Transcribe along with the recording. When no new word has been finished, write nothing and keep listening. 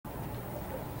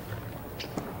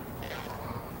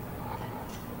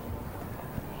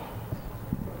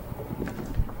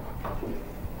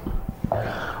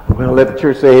Well, let the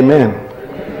church say amen.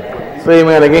 Amen. Say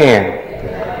amen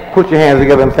again. Put your hands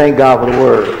together and thank God for the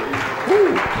word.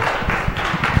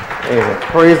 Amen.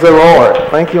 Praise the Lord.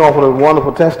 Thank you all for the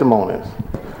wonderful testimonies.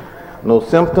 No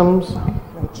symptoms,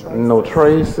 no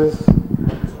traces,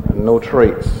 no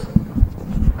traits.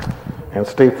 And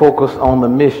stay focused on the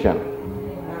mission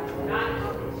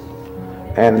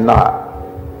and not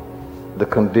the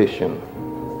condition.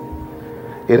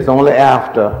 It is only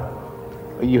after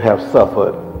you have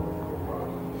suffered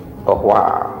a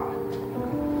while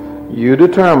you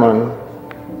determine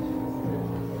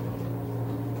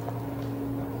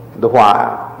the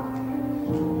why.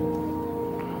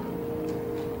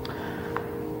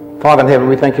 Father in heaven,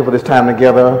 we thank you for this time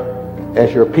together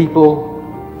as your people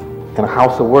in a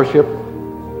house of worship,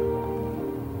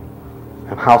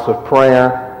 a house of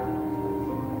prayer,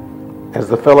 as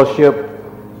the fellowship,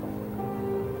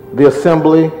 the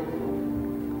assembly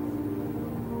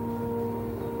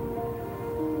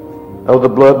of the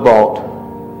blood-bought,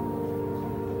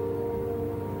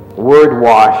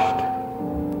 word-washed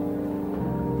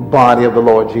body of the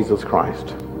Lord Jesus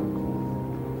Christ,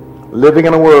 living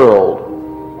in a world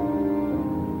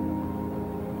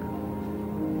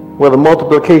where the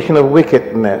multiplication of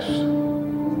wickedness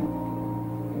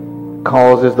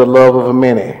causes the love of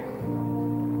many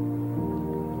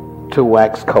to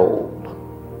wax cold.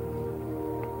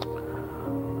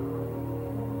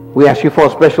 We ask you for a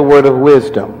special word of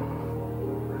wisdom,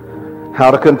 how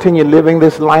to continue living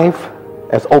this life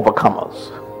as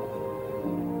overcomers,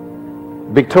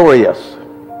 victorious,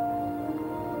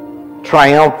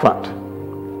 triumphant,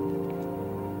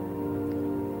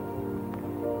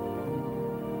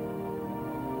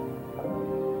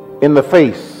 in the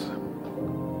face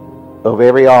of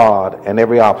every odd and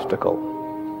every obstacle,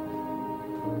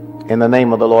 in the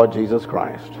name of the Lord Jesus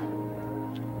Christ,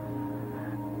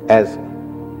 as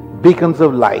beacons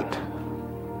of light,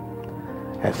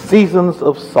 as seasons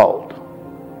of salt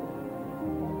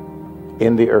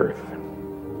in the earth.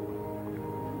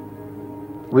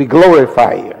 We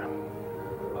glorify you.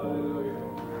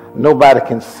 Nobody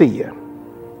can see you,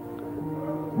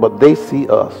 but they see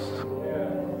us.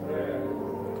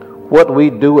 What we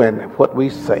do and what we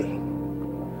say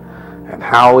and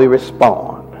how we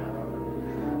respond.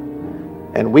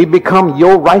 And we become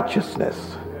your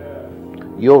righteousness,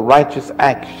 your righteous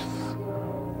acts,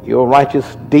 your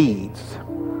righteous deeds,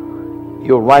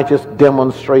 your righteous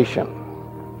demonstration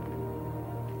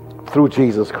through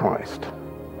Jesus Christ.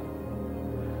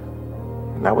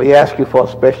 Now we ask you for a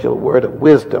special word of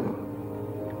wisdom,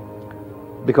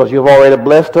 because you've already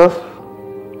blessed us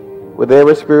with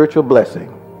every spiritual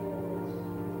blessing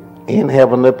in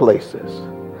heavenly places.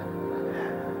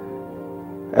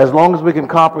 As long as we can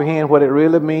comprehend what it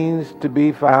really means to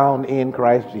be found in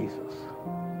Christ Jesus.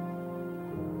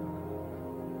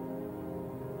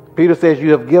 Peter says,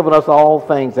 you have given us all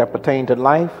things that pertain to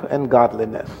life and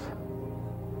godliness,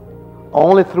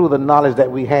 only through the knowledge that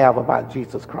we have about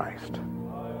Jesus Christ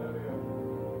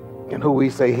and who we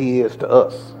say he is to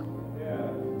us.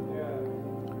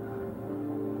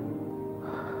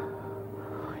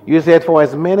 You said, for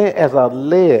as many as are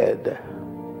led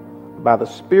by the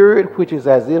Spirit, which is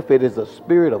as if it is the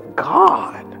Spirit of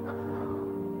God,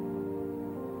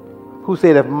 who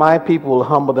said, if my people will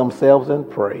humble themselves and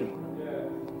pray,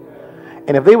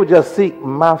 and if they would just seek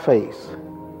my face,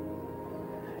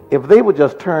 if they would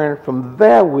just turn from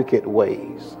their wicked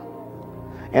ways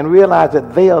and realize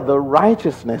that they are the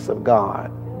righteousness of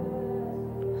God,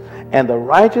 and the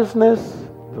righteousness,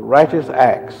 the righteous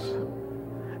acts,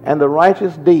 and the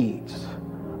righteous deeds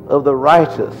of the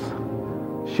righteous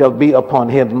shall be upon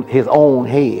him, his own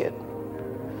head,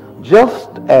 just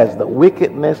as the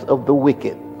wickedness of the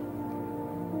wicked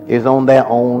is on their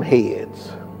own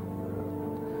heads.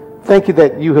 Thank you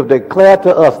that you have declared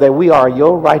to us that we are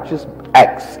your righteous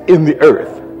acts in the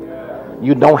earth.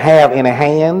 You don't have any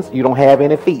hands, you don't have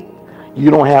any feet,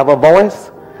 you don't have a voice,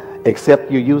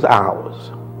 except you use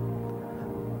ours.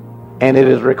 And it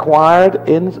is required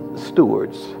in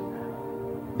stewards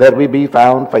that we be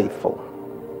found faithful.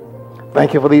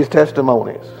 Thank you for these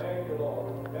testimonies.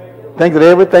 Thank you that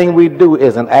everything we do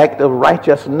is an act of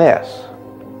righteousness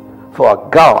for a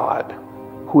God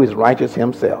who is righteous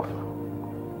himself.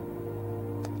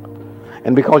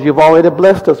 And because you've already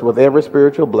blessed us with every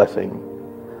spiritual blessing,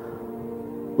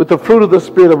 with the fruit of the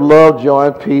Spirit of love, joy,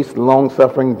 peace,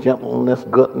 long-suffering, gentleness,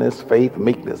 goodness, faith,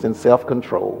 meekness, and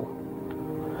self-control,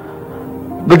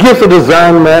 the gifts of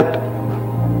discernment,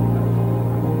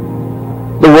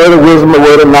 the word of wisdom, the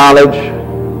word of knowledge,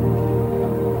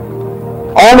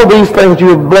 all of these things you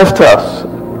have blessed us.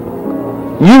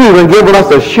 You've even given us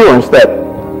assurance that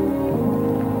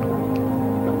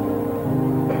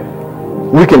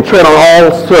We can tread on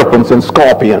all serpents and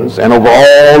scorpions and over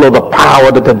all of the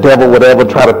power that the devil would ever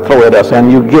try to throw at us.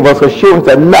 And you give us assurance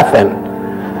that nothing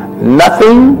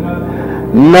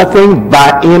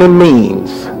by any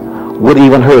means would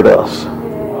even hurt us.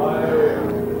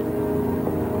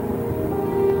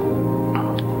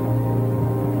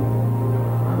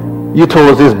 You told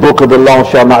us this book of the law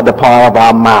shall not depart of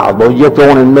our mouths, but you have to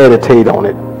go on and meditate on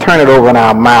it. Turn it over in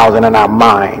our mouths and in our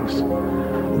minds,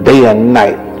 day and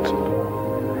night.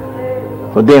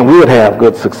 But then we would have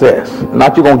good success.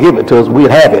 Not you're going to give it to us, we'd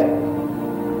have it.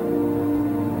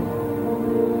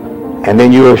 And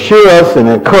then you assure us and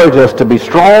encourage us to be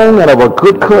strong and of a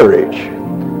good courage.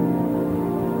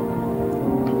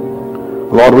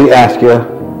 Lord, we ask you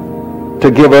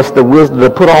to give us the wisdom to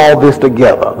put all this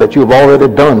together that you've already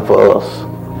done for us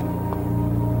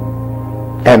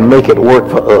and make it work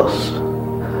for us.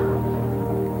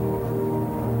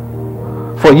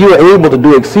 For you are able to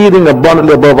do exceeding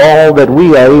abundantly above all that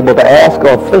we are able to ask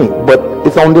or think, but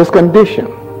it's on this condition.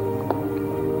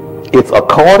 It's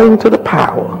according to the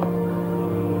power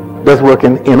that's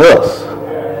working in us.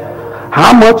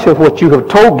 How much of what you have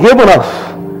given us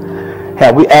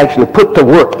have we actually put to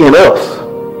work in us?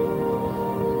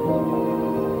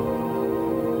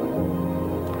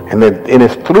 And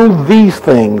it's through these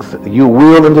things you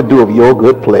will and to do of your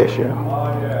good pleasure.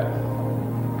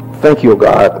 Thank you,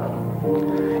 God.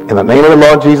 In the name of the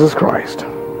Lord Jesus Christ.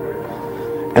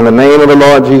 In the name of the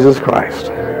Lord Jesus Christ.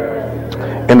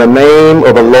 In the name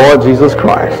of the Lord Jesus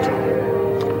Christ.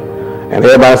 And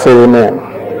everybody say amen.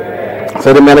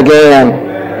 Say amen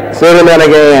again. Say amen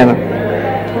again.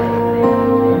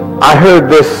 I heard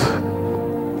this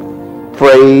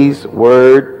phrase,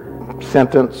 word,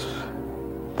 sentence,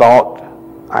 thought,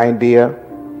 idea.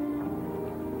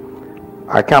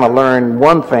 I kind of learned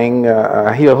one thing.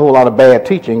 I hear a whole lot of bad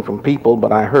teaching from people,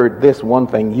 but I heard this one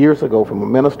thing years ago from a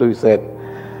minister who said,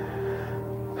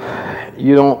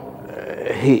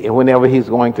 whenever he's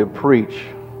going to preach,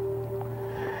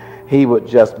 he would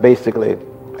just basically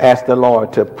ask the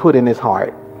Lord to put in his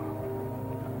heart,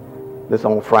 this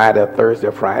on Friday or Thursday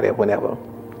or Friday or whenever,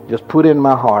 just put in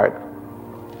my heart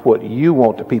what you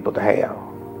want the people to have.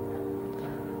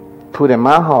 Put in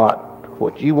my heart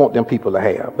what you want them people to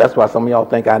have. That's why some of y'all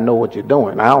think I know what you're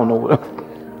doing. I don't know what.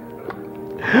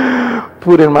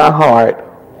 Put in my heart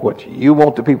what you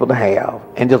want the people to have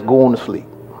and just go on to sleep.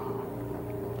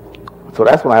 So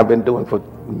that's what I've been doing for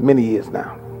many years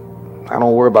now. I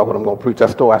don't worry about what I'm going to preach. I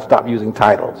stopped using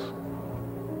titles.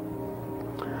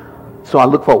 So I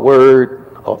look for a word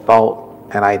or thought,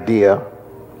 an idea,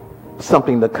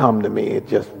 something to come to me.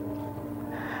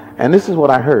 And this is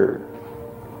what I heard.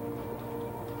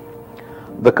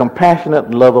 The compassionate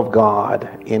love of God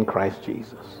in Christ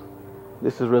Jesus.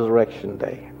 This is Resurrection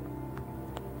Day.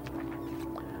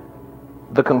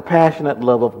 The compassionate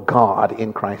love of God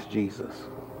in Christ Jesus.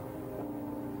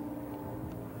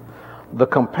 The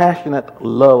compassionate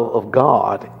love of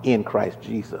God in Christ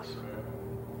Jesus.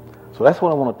 So that's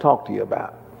what I want to talk to you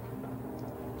about.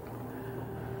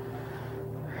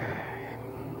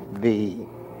 The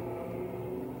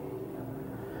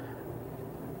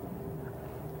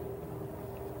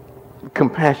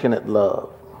compassionate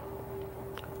love.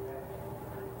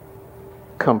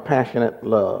 Compassionate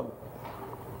love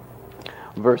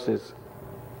versus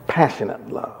passionate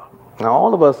love. Now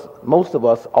all of us, most of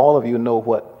us, all of you know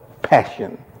what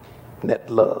passionate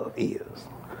love is.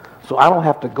 So I don't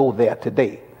have to go there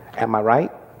today. Am I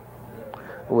right?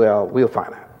 Well, we'll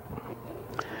find out.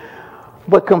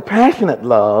 But compassionate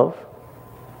love,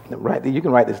 right? You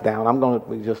can write this down.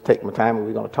 We just take my time and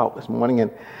we're going to talk this morning, and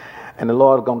the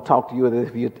Lord is going to talk to you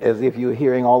as if you're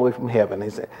hearing all the way from heaven.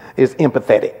 It's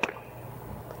empathetic.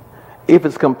 If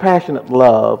it's compassionate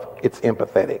love, it's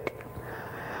empathetic.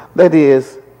 That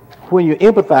is, when you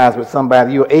empathize with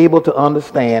somebody, you're able to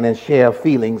understand and share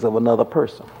feelings of another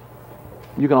person.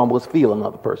 You can almost feel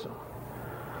another person.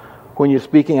 When you're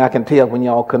speaking, I can tell when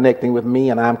you're all connecting with me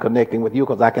and I'm connecting with you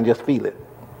because I can just feel it.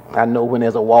 I know when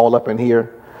there's a wall up in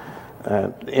here.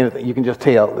 You can just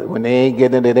tell that when they ain't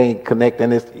getting it, they ain't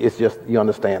connecting. It's just, you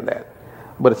understand that.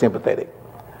 But it's empathetic.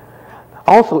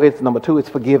 Also, it's number two, it's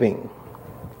forgiving.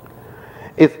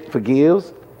 It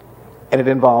forgives and it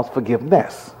involves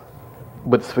forgiveness.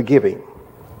 But it's forgiving.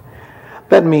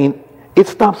 That means it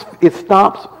stops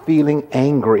feeling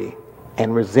angry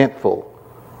and resentful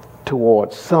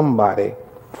towards somebody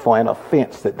for an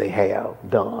offense that they have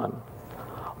done,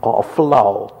 or a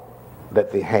flaw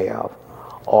that they have,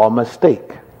 or a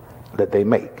mistake that they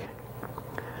make.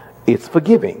 It's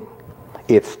forgiving.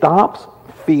 It stops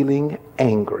feeling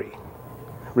angry.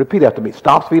 Repeat after me.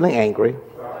 Stops feeling angry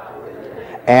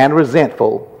and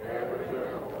resentful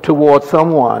towards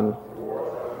someone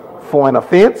for an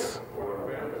offense,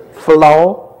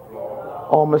 flaw,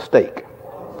 or mistake.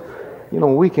 You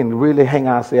know, we can really hang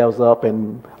ourselves up,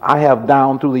 and I have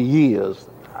down through the years.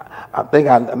 I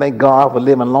thank God for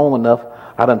living long enough.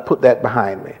 I done put that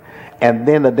behind me. And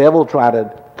then the devil try to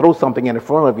throw something in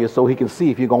front of you so he can see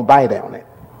if you're going to bite on it.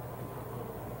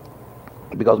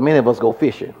 Because many of us go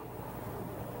fishing.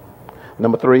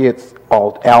 Number 3, it's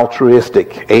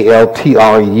altruistic.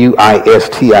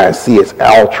 A-L-T-R-U-I-S-T-I-C. It's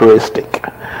altruistic.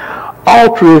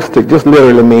 Altruistic just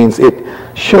literally means it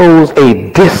shows a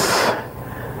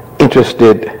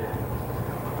disinterested,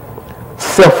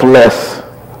 selfless,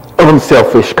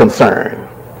 unselfish concern.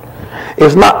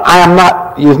 It's not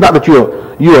that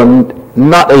you are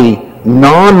not a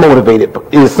non-motivated.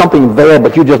 It's something there,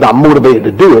 but you're just not motivated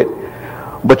to do it.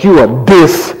 But you are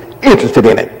disinterested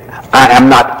in it. I am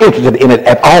not interested in it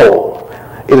at all.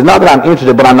 It is not that I'm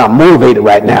interested, but I'm not motivated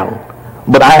right now.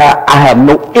 But I have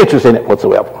no interest in it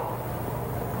whatsoever.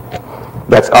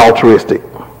 That's altruistic.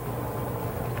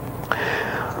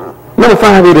 Number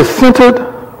 5, it is centered.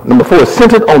 Number 4 is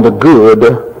centered on the good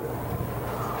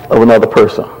of another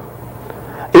person.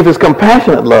 If it's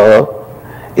compassionate love,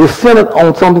 it's centered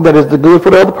on something that is the good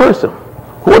for the other person.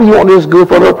 What do you want is good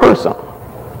for the other person?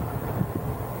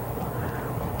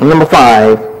 And number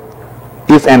 5,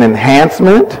 it's an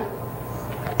enhancement,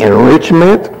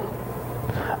 enrichment,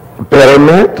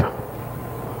 betterment,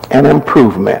 and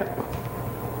improvement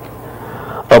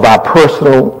of our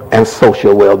personal and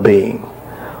social well-being.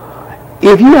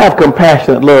 If you have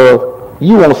compassionate love,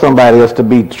 you want somebody else to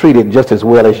be treated just as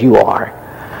well as you are.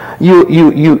 You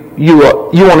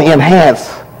want to enhance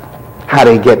how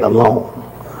they're getting along.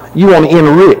 You want to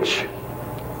enrich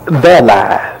their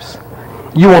lives.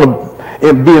 You want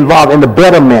to be involved in the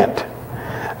betterment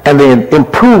and the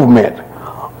improvement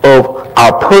of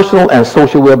our personal and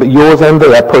social well-being, yours and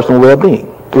their personal well-being,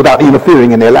 without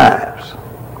interfering in their lives.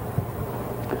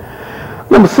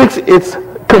 Number 6, it's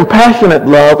compassionate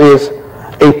love is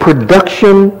a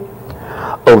production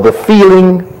of the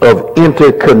feeling of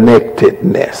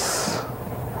interconnectedness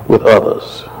with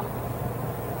others.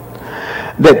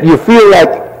 That you feel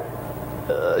like,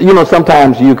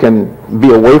 sometimes you can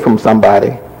be away from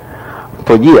somebody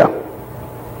for a year.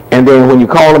 And then when you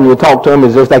call them, you talk to them,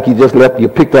 it's just like you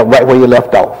picked up right where you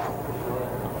left off.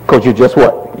 Because you're just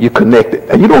what? You're connected.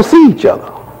 And you don't see each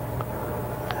other.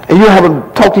 And you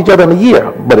haven't talked to each other in a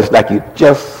year, but it's like you're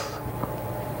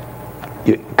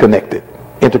connected.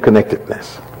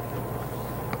 Interconnectedness.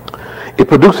 It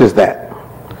produces that.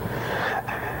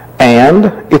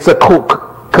 And it's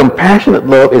compassionate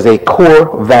love is a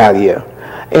core value.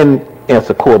 And it's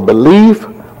a core belief,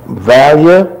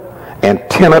 value, and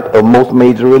tenet of most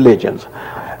major religions.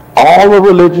 All the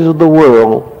religions of the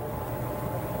world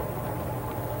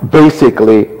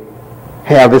basically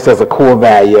have this as a core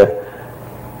value.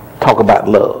 Talk about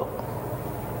love.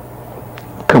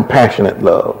 Compassionate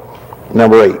love.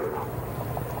 Number 8.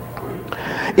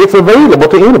 It's available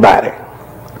to anybody.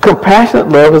 Compassionate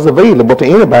love is available to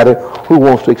anybody who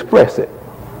wants to express it.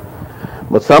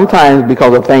 But sometimes,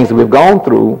 because of things that we've gone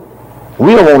through,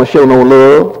 we don't want to show no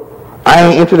love. I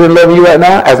ain't interested in loving you right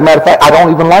now. As a matter of fact, I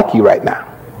don't even like you right now.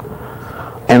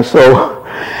 And so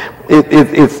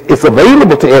it's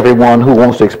available to everyone who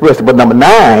wants to express it. But number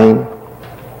 9,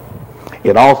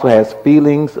 it also has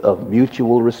feelings of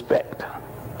mutual respect.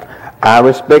 I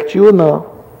respect you enough.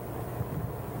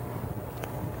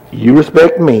 You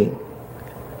respect me.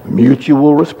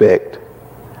 Mutual respect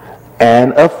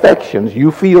and affections.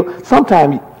 You feel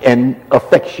sometimes, and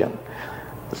affection,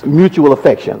 mutual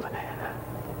affections.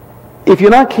 If you're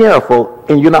not careful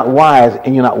and you're not wise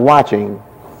and you're not watching,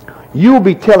 you'll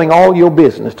be telling all your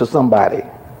business to somebody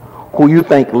who you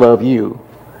think love you,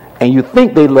 and you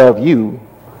think they love you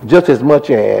just as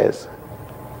much as,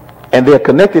 and they're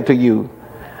connected to you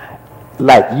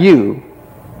like you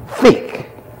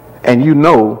think, and you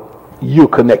know you're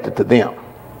connected to them.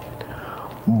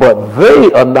 But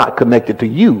they are not connected to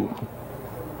you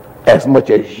as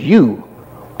much as you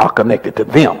are connected to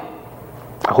them.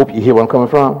 I hope you hear where I'm coming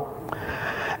from.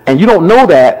 And you don't know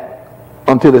that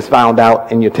until it's found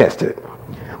out and you're tested.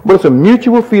 But it's a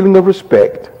mutual feeling of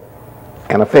respect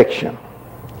and affection,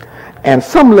 and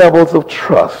some levels of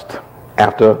trust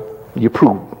after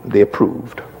they're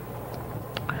proved.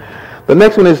 The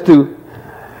next one is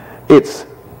it's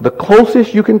the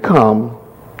closest you can come,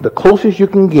 the closest you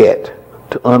can get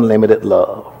to unlimited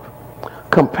love.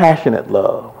 Compassionate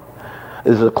love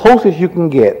is the closest you can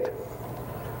get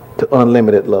to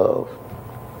unlimited love.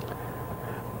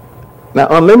 Now,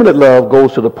 unlimited love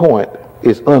goes to the point,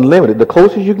 it's unlimited. The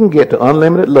closest you can get to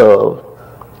unlimited love,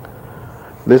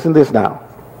 listen to this now,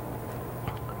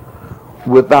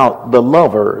 without the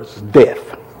lover's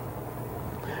death.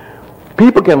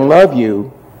 People can love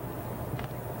you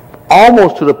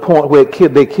almost to the point where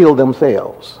they kill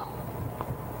themselves.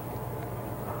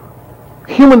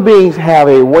 Human beings have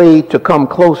a way to come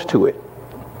close to it.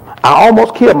 I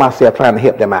almost killed myself trying to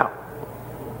help them out.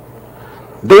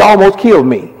 They almost killed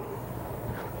me.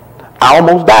 I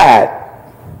almost died.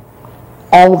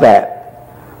 All that.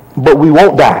 But we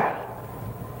won't die.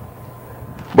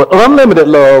 But unlimited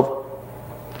love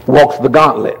walks the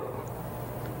gauntlet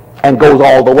and goes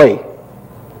all the way.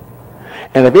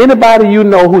 And if anybody you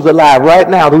know who's alive right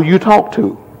now, who you talk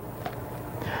to,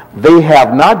 they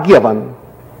have not given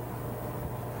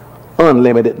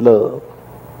unlimited love.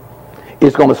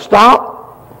 It's going to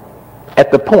stop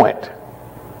at the point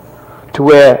to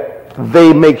where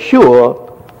they make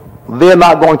sure they're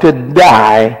not going to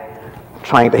die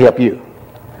trying to help you.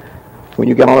 When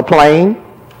you get on a plane,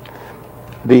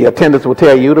 the attendants will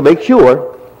tell you to make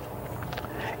sure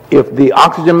if the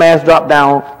oxygen mask drop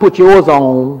down, put yours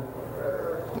on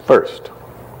first.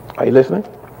 Are you listening?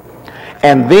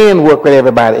 And then work with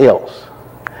everybody else.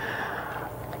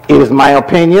 It is my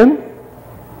opinion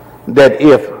that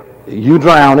if you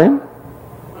drowning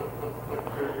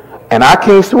and I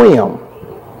can't swim,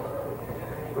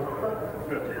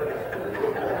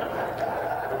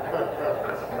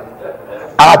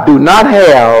 I do not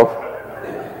have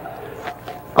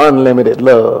unlimited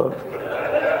love.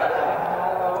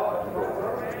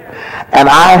 And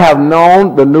I have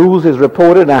known, the news is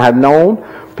reported, and I have known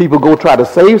people go try to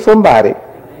save somebody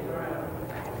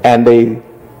and they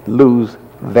lose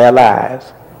their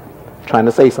lives trying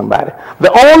to save somebody.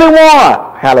 The only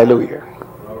one, hallelujah,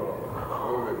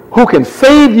 who can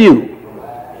save you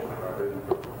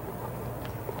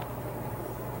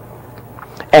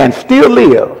and still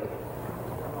live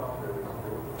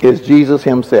is Jesus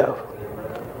himself.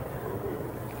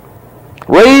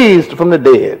 Raised from the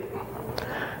dead.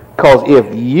 Because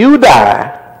if you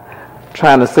die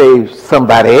trying to save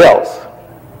somebody else,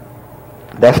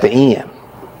 that's the end.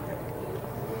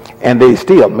 And they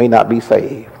still may not be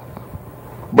saved.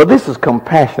 But this is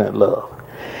compassionate love.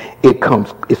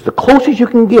 It's the closest you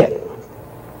can get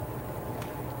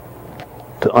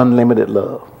to unlimited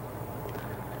love.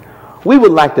 We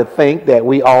would like to think that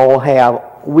we all have,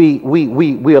 we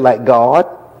are like God,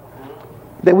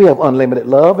 that we have unlimited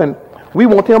love, and we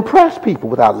want to impress people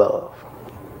with our love.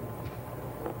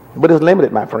 But it's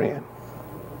limited, my friend.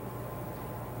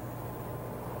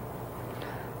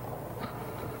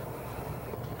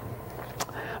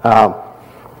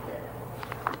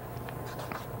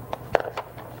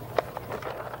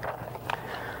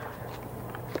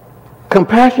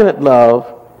 Compassionate love,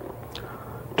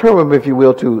 turn with me, if you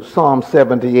will, to Psalm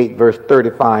 78, verse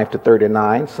 35 to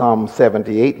 39. Psalm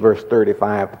 78, verse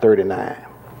 35 to 39.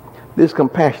 This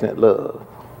compassionate love.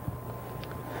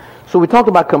 So we talked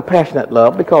about compassionate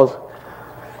love because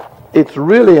it's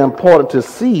really important to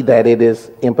see that it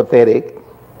is empathetic,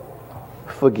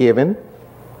 forgiving,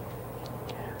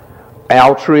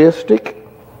 altruistic,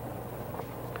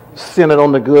 centered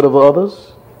on the good of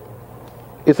others.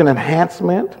 It's an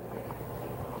enhancement.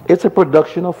 It's a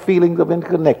production of feelings of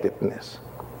interconnectedness.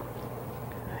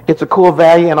 It's a core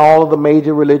value in all of the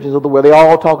major religions of the world. They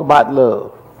all talk about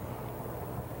love.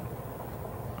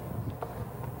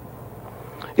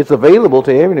 It's available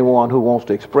to anyone who wants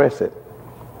to express it.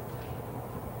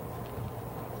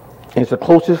 And it's the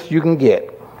closest you can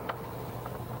get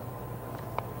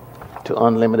to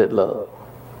unlimited love.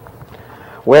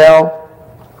 Well,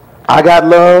 I got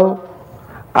love.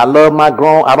 I love my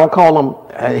grown, I don't call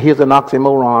them, here's an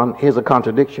oxymoron, here's a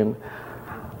contradiction.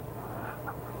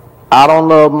 I don't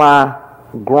love my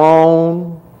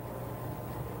grown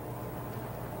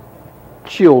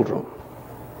children.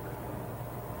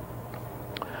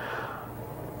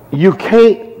 You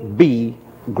can't be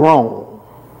grown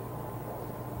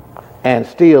and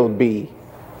still be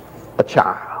a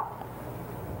child.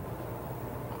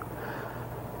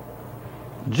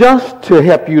 Just to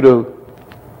help you to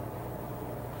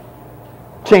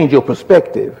change your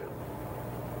perspective,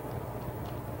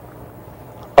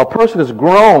 a person is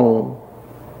grown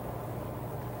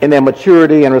in their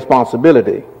maturity and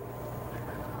responsibility.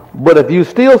 But if you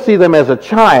still see them as a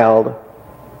child,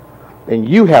 then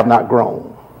you have not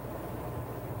grown.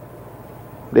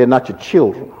 They're not your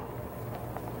children.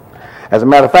 As a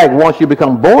matter of fact, once you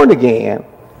become born again,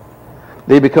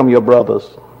 they become your brothers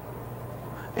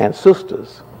and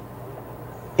sisters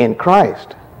in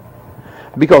Christ.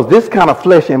 Because this kind of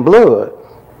flesh and blood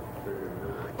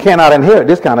cannot inherit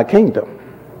this kind of kingdom.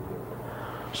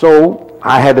 So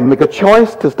I had to make a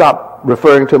choice to stop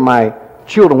referring to my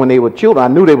children when they were children. I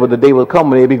knew the day would come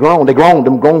when they'd be grown. They grown,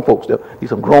 them grown folks. These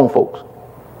some grown folks.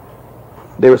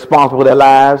 They're responsible for their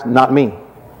lives, not me.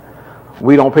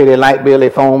 We don't pay their light bill,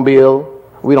 their phone bill.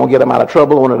 We don't get them out of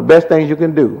trouble. One of the best things you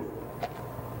can do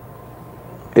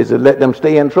is to let them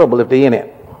stay in trouble if they're in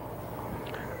it.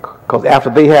 Because after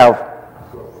they have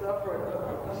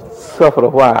suffered a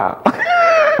while,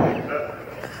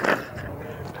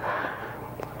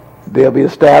 they'll be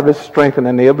established, strengthened,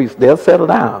 and they'll settle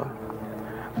down.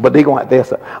 But they're going to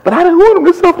suffer. But I didn't want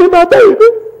them to suffer my baby.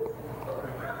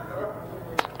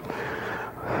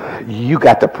 You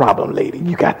got the problem, lady.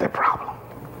 You got the problem.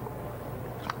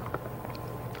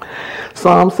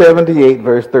 Psalm 78,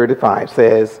 verse 35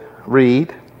 says,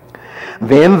 read,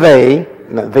 then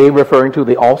they referring to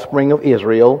the offspring of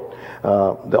Israel,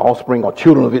 the offspring or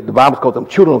children of it, the Bible calls them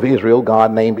children of Israel.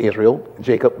 God named Israel,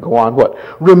 Jacob, go on, what?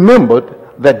 Remembered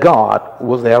that God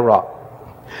was their rock,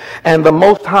 and the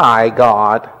Most High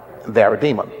God, their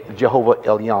Redeemer, Jehovah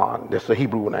Elyon. That's the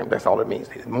Hebrew name. That's all it means.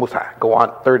 Most High. Go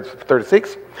on,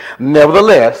 36.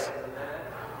 Nevertheless,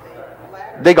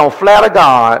 they're going to flatter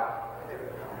God.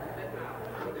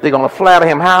 They're going to flatter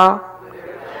him how?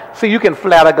 See, you can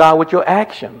flatter God with your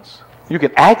actions. You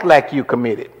can act like you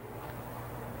committed.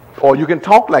 Or you can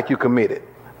talk like you committed.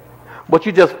 But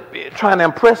you're just trying to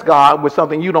impress God with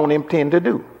something you don't intend to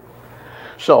do.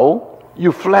 So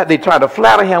they try to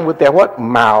flatter him with their what?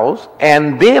 Mouths.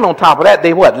 And then on top of that,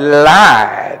 they what?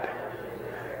 Lied.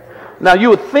 Now you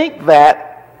would think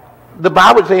that the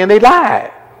Bible is saying they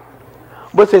lied.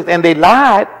 But it says, and they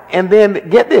lied, and then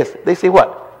get this, they say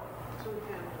what?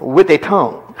 With their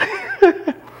tongue.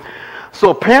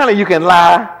 So apparently you can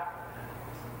lie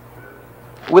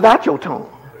without your tongue.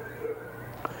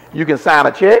 You can sign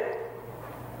a check.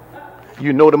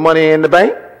 You know the money in the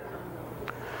bank.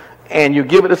 And you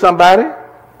give it to somebody.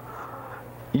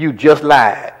 You just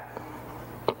lied.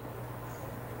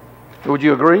 Would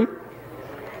you agree?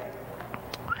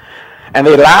 And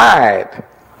they lied.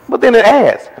 But then it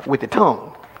adds, with the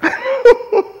tongue.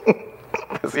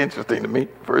 That's interesting to me.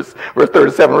 Verse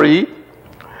 37, read.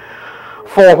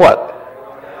 For what?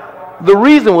 The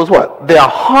reason was what? Their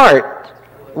heart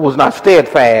was not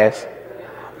steadfast.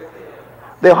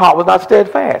 Their heart was not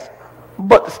steadfast.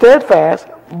 But steadfast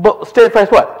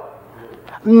what?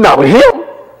 Not with him.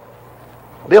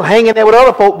 They'll hang in there with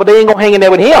other folk, but they ain't going to hang in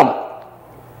there with him.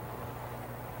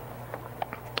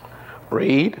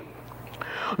 Read.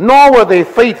 Nor were they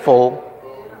faithful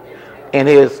in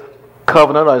his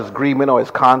covenant or his agreement or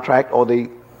his contract or the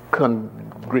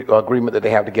agreement that they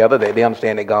have together. They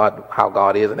understand that how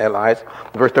God is in their lives.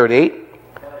 Verse 38.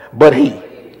 But he,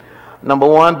 number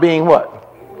one, being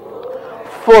what?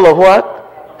 Full of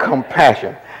what?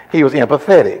 Compassion. He was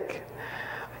empathetic.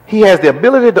 He has the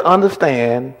ability to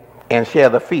understand and share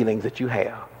the feelings that you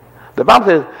have. The Bible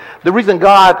says the reason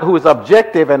God, who is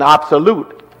objective and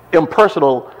absolute,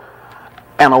 impersonal,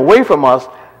 and away from us,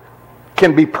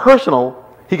 can be personal,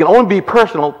 he can only be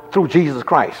personal through Jesus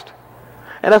Christ.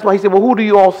 And that's why he said, well, who do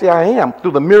you all say I am?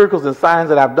 Through the miracles and signs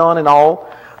that I've done and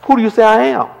all, who do you say I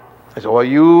am? I said, well,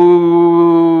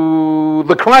 you,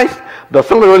 the Christ, the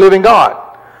Son of the living God.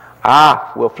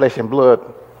 Well, flesh and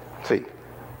blood, see,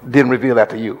 didn't reveal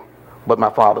that to you, but my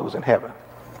Father who's in heaven.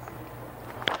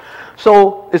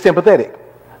 So it's empathetic.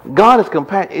 God is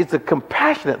it's a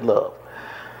compassionate love.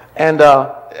 And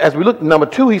as we look, number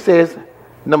two, he says,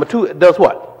 number two does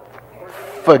what?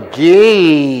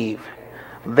 Forgave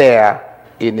their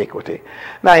iniquity.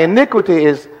 Now, iniquity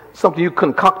is something you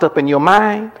concoct up in your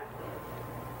mind.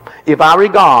 If I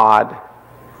regard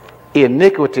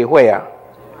iniquity where?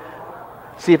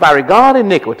 See, if I regard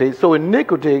iniquity, so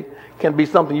iniquity can be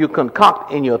something you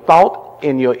concoct in your thought,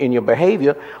 in your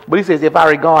behavior. But he says, if I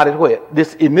regard it where?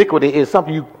 This iniquity is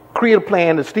something you create a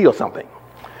plan to steal something.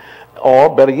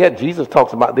 Or better yet, Jesus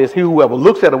talks about this. Whoever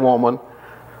looks at a woman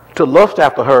to lust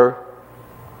after her,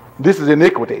 this is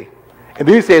iniquity. And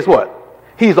then he says what?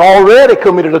 He's already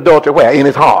committed adultery where? In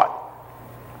his heart.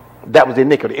 That was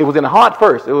iniquity. It was in the heart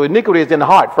first. Iniquity is in the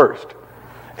heart first.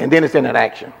 And then it's in an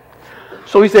action.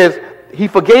 So he says, he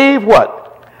forgave what?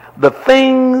 The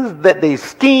things that they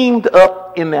schemed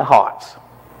up in their hearts.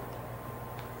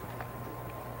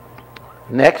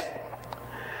 Next.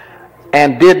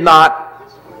 And did not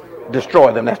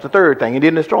destroy them. That's the third thing. He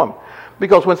didn't destroy them.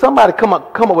 Because when somebody come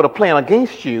up with a plan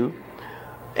against you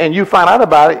and you find out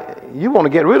about it, you want to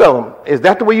get rid of them. Is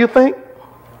that the way you think?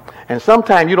 And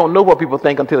sometimes you don't know what people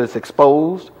think until it's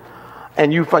exposed.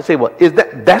 And you say, well,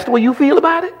 that's the way you feel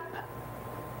about it?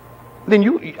 Then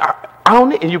you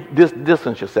own it and you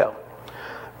distance yourself.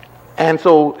 And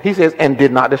so he says, and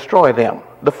did not destroy them.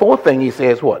 The fourth thing he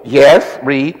says what? Yes,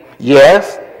 read,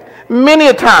 yes.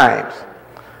 many times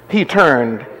he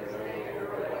turned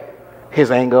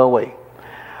his anger away.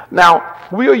 Now,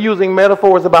 we are using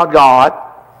metaphors about God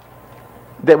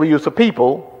that we use for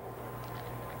people,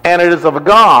 and it is of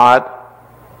God,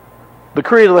 the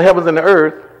creator of the heavens and the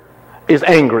earth, is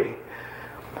angry.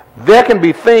 There can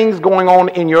be things going on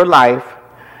in your life,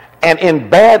 and in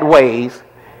bad ways,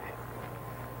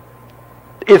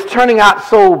 it's turning out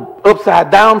so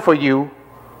upside down for you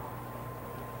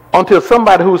until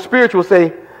somebody who's spiritual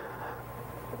say,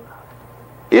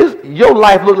 your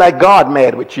life look like God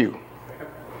mad with you.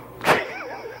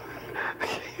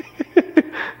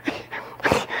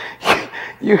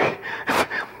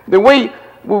 The way,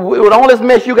 with all this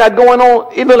mess you got going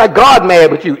on, it look like God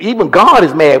mad with you. Even God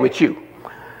is mad with you.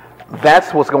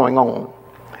 That's what's going on.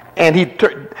 And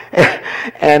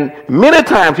and many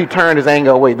times he turned his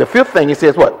anger away. The fifth thing he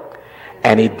says what?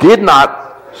 And he did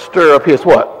not stir up his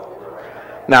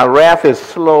what? Now wrath is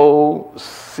slow,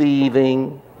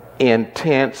 seething,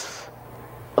 intense,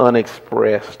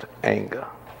 unexpressed anger.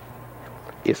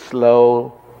 It's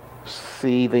slow,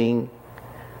 seething,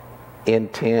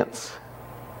 intense,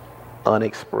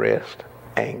 unexpressed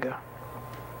anger.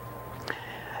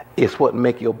 It's what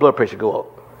makes your blood pressure go up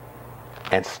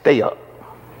and stay up,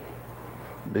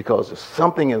 because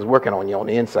something is working on you on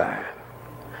the inside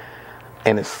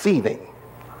and it's seething,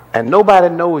 and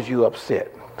nobody knows you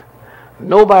upset.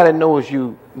 Nobody knows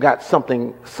you got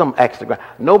something, some extra.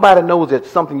 Nobody knows that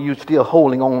something you're still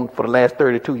holding on for the last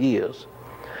 32 years.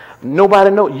 Nobody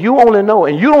knows. You only know,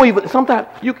 and you don't even, sometimes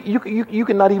you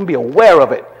cannot even be aware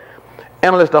of it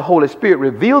unless the Holy Spirit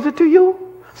reveals it to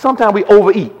you. Sometimes we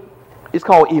overeat. It's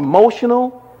called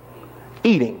emotional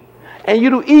eating. And you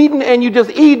do eating, and you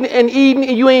just eating, and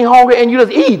you ain't hungry, and you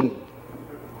just eating.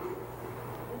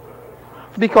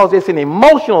 Because it's an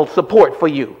emotional support for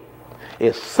you.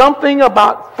 It's something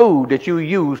about food that you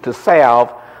use to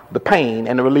salve the pain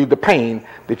and to relieve the pain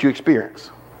that you experience.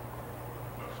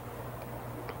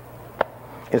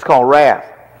 It's called wrath.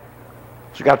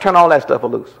 So you got to turn all that stuff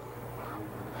loose.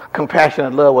 Compassion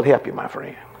and love will help you, my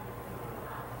friend.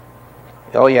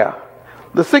 Oh, yeah.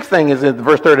 The sixth thing is in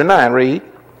verse 39, read.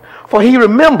 For he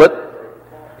remembered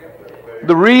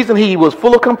the reason he was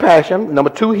full of compassion. Number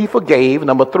 2, he forgave.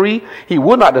 Number 3, he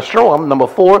would not destroy him. Number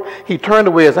 4, he turned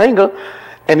away his anger,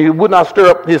 and he would not stir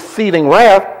up his seething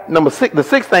wrath. Number 6, the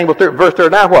sixth thing was verse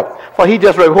 39, what? For he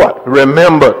just read what?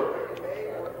 Remembered.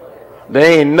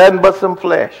 There ain't nothing but some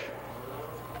flesh.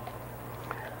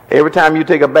 Every time you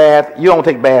take a bath, you don't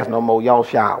take baths no more, y'all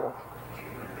shower.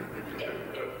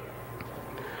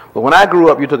 But when I grew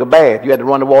up, you took a bath. You had to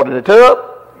run the water in the tub,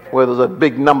 whether it was a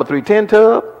big number 310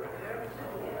 tub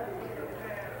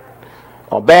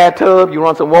or bad tub, you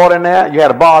run some water in there, you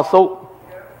had a bar of soap.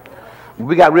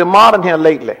 We got real modern here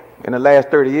lately. In the last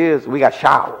 30 years, we got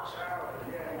showers.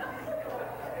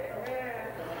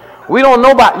 We don't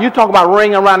know about, you talk about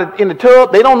ring around in the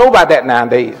tub, they don't know about that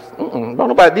nowadays. Don't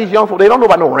know about these young folks, they don't know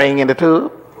about no ring in the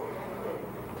tub.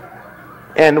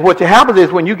 And what happens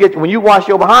is when you wash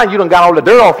your behind, you done got all the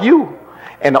dirt off you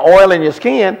and the oil in your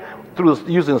skin through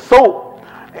using soap,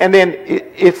 and then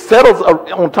it settles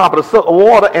on top of the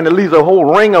water, and it leaves a whole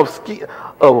ring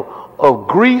of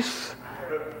grease,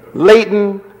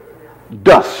 laden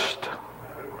dust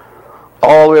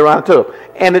all the way around the tub.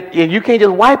 And you can't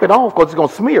just wipe it off because it's going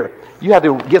to smear. You have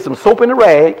to get some soap in the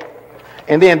rag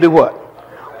and then do what?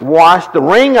 Wash the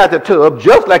ring out the tub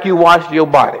just like you wash your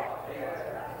body.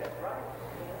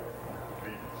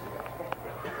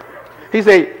 He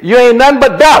said, you ain't nothing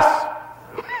but dust.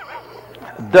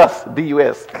 Dust,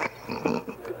 D-U-S.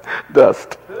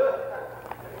 Dust.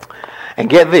 And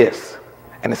get this.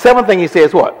 And the seventh thing he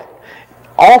says what?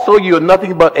 Also you are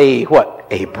nothing but a what?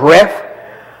 A breath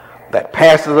that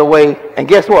passes away. And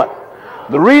guess what?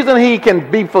 The reason he can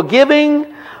be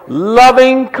forgiving,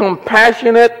 loving,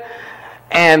 compassionate,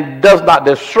 and does not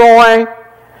destroy,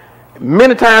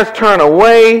 many times turn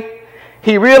away,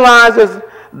 he realizes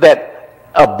that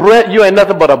a breath, you ain't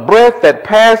nothing but a breath that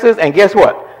passes, and guess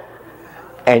what?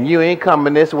 And you ain't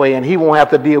coming this way, and he won't have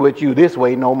to deal with you this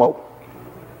way no more.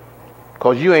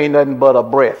 Because you ain't nothing but a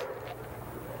breath.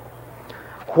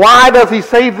 Why does he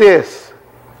say this?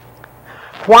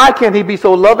 Why can he be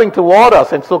so loving toward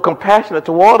us and so compassionate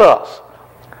toward us?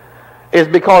 It's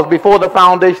because before the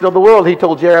foundation of the world, he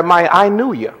told Jeremiah, I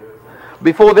knew you.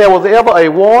 Before there was ever a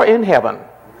war in heaven.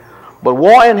 But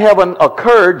war in heaven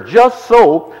occurred just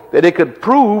so that it could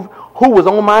prove who was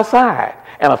on my side.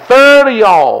 And a third of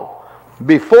y'all,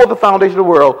 before the foundation of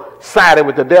the world, sided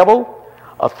with the devil.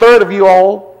 A third of you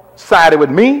all sided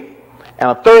with me. And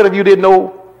a third of you didn't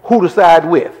know who to side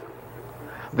with.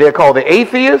 They're called the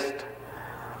atheists,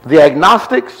 the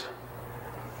agnostics,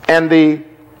 and the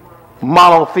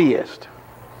monotheist.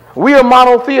 We are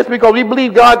monotheists because we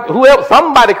believe God, whoever,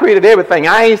 somebody created everything.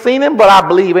 I ain't seen him, but I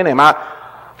believe in him.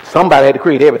 Somebody had to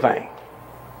create everything.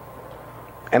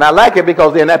 And I like it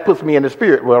because then that puts me in the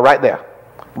spirit. Well, right there.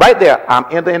 Right there, I'm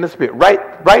entering the spirit.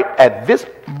 Right at this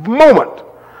moment,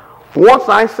 once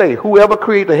I say, whoever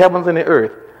created the heavens and the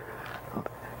earth,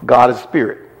 God is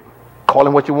spirit. Call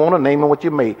him what you want to, name him what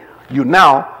you may. You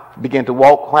now begin to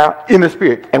walk in the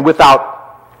spirit. And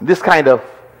without this kind of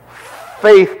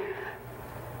faith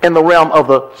in the realm of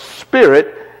the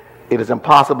spirit, it is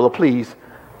impossible to please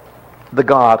the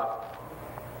God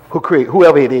who created,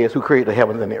 whoever it is who created the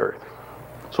heavens and the earth.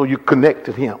 So you connect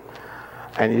to him,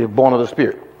 and you're born of the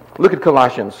Spirit. Look at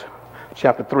Colossians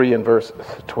chapter 3 and verse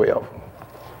 12.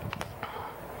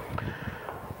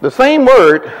 The same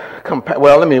word,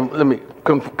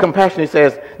 compassion, he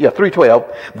says,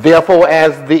 3:12. Therefore,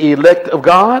 as the elect of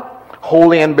God,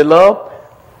 holy and beloved,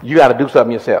 you got to do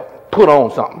something yourself. Put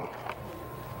on something.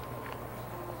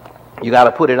 You got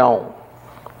to put it on.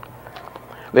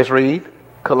 Let's read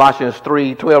Colossians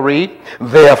 3:12. Read,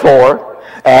 therefore,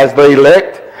 as the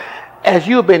elect, as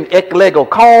you've been eklego,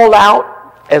 called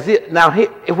out, as it now.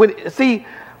 See,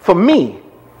 for me,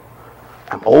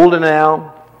 I'm older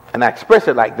now, and I express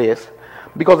it like this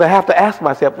because I have to ask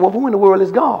myself, well, who in the world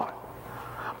is God?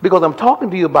 Because I'm talking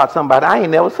to you about somebody I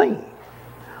ain't never seen.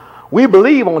 We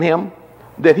believe on him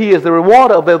that he is the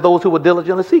rewarder of those who will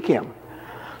diligently seek him.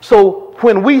 So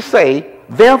when we say,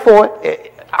 therefore,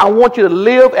 I want you to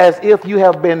live as if you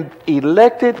have been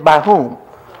elected by whom?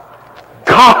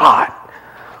 God.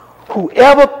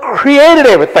 Whoever created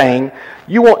everything,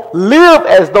 you want to live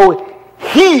as though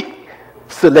he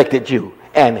selected you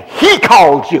and he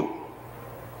called you.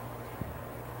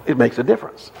 It makes a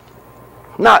difference.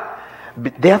 Not,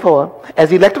 therefore,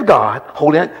 as elect of God,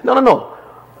 holy. No.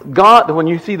 God, when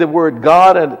you see the word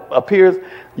God appears,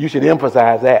 you should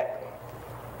emphasize that.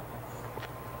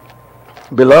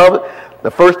 Beloved,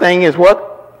 the first thing is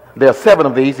what? There are 7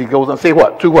 of these. He goes on to say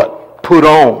what? To what? Put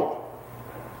on.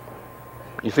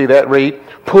 You see that? Read.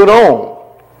 Put on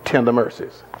tender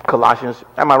mercies. Colossians.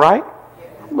 Am I right?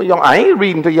 Well, y'all, I ain't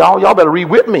reading to y'all. Y'all better read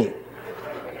with me.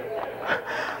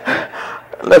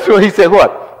 That's what he said.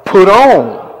 What? Put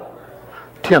on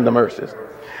tender mercies.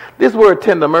 This word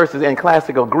tender mercies in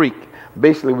classical Greek,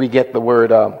 basically we get the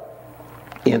word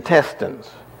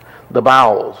intestines, the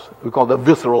bowels. We call it the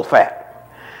visceral fat.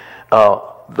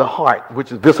 The heart,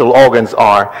 which is visceral organs,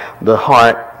 are the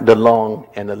heart, the lung,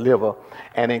 and the liver.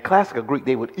 And in classical Greek,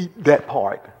 they would eat that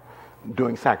part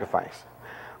during sacrifice.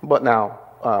 But now,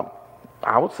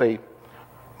 I would say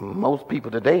most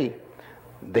people today,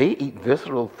 they eat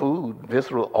visceral food,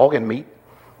 visceral organ meat,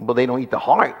 but they don't eat the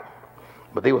heart.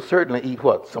 But they will certainly eat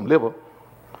what? Some liver,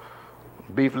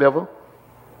 beef liver,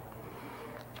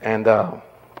 and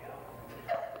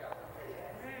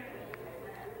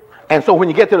so when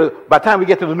you get to by the time we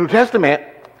get to the New Testament,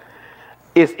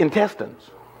 it's intestines.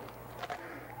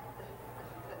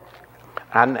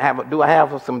 Do I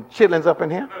have some chitlins up in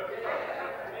here?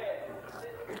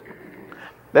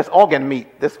 That's organ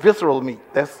meat. That's visceral meat.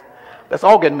 That's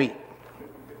organ meat.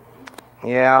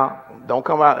 Yeah, don't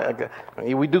come out.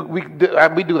 We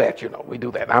do that, you know. We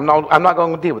do that. I'm not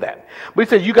going to deal with that. But he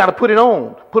says you got to put it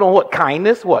on. Put on what?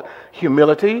 Kindness. What?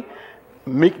 Humility,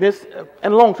 meekness,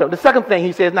 and long suffering. The second thing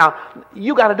he says, now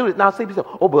you got to do this. Now say to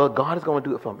yourself, oh, well, God is going to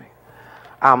do it for me.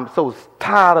 I'm so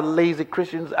tired of lazy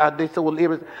Christians.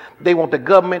 They want the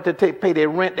government to pay their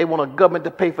rent. They want the government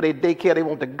to pay for their daycare. They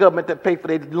want the government to pay for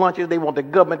their lunches. They want the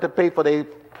government to pay for their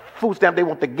food stamp. They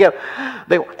want to give.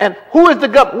 And who is the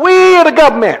government? We are the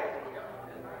government.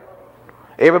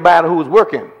 Everybody who's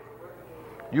working.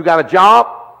 You got a job.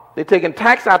 They're taking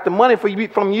tax out the money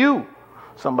from you.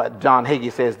 Somebody, John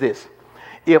Hagee says this.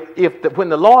 When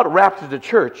the Lord raptures the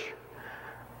church,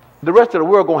 the rest of the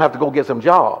world going to have to go get some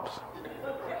jobs.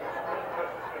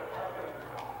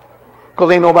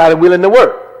 Because ain't nobody willing to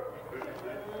work.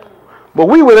 But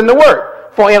we willing to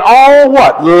work. For in all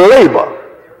what? Labor.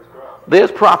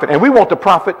 There's profit. And we want to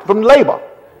profit from labor.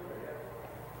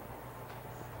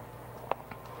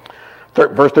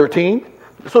 Verse 13.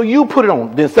 So you put it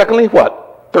on. Then secondly,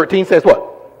 what? 13 says what?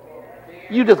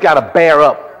 You just got to bear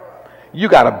up. You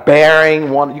got to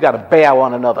bear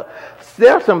one another.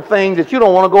 There are some things that you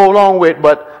don't want to go along with,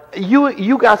 but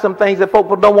you got some things that folk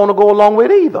don't want to go along with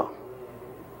either.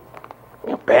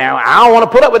 I don't want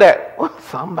to put up with that. Well,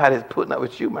 somebody's putting up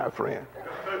with you, my friend.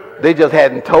 They just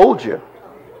hadn't told you.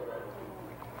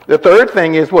 The third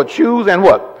thing is what? Choose and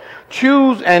what?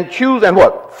 Choose and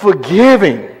what?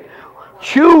 Forgiving.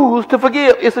 Choose to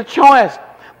forgive. It's a choice.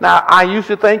 Now, I used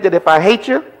to think that if I hate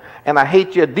you and I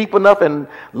hate you deep enough and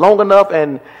long enough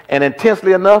and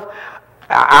intensely enough,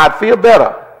 I'd feel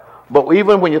better. But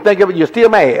even when you think of it, you're still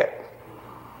mad.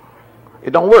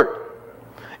 It don't work.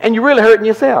 And you're really hurting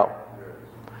yourself.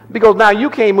 Because now you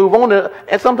can't move on.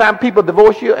 And sometimes people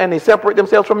divorce you and they separate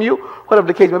themselves from you, whatever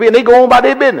the case may be, and they go on by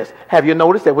their business. Have you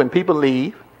noticed that when people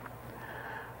leave,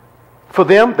 for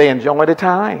them, they enjoy the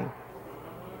time.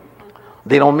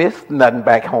 They don't miss nothing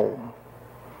back home.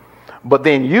 But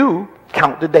then you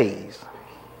count the days.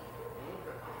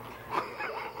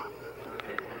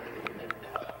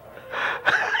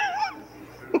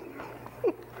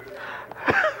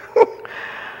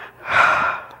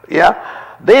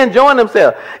 Yeah, they enjoying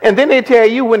themselves. And then they tell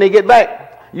you when they get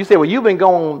back, you say, well, you've been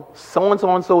gone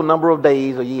so number of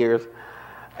days or years.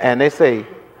 And they say,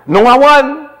 no, I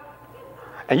wasn't.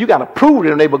 And you got to prove to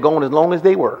them they were gone as long as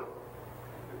they were.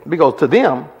 Because to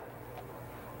them,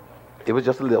 it was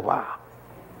just a little while.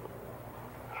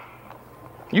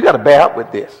 You got to bear up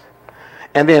with this.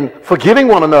 And then forgiving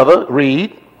one another,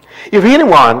 read, if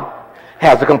anyone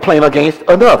has a complaint against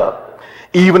another,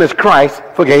 even as Christ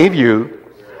forgave you,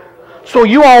 so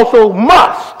you also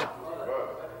must.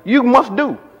 You must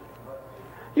do.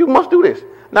 You must do this.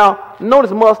 Now,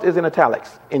 notice must is in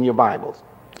italics in your Bibles.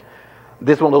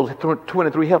 This one of those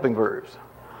 23 helping verbs.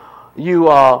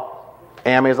 You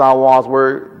am is our was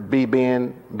word, be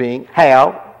being,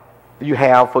 have. You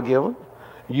have forgiven.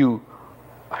 You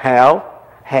have,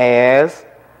 has,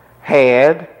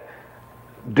 had,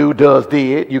 do, does,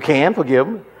 did. You can forgive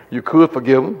them. You could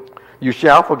forgive them. You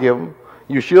shall forgive them.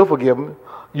 You should forgive them.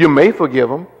 You may forgive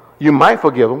them. You might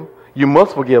forgive them. You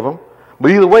must forgive them.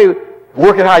 But either way,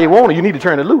 work it how you want it. You need to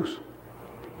turn it loose.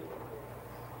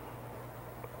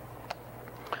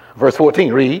 Verse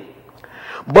 14, read.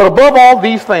 But above all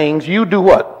these things, you do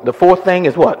what? The fourth thing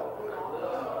is what?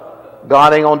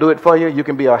 God ain't going to do it for you. You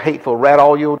can be a hateful rat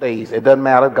all your days. It doesn't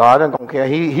matter. God ain't going to care.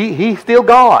 He's still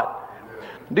God.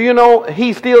 Do you know,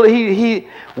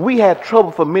 we had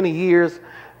trouble for many years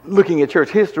looking at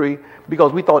church history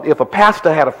because we thought if a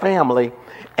pastor had a family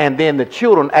and then the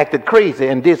children acted crazy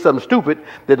and did something stupid,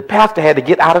 that the pastor had to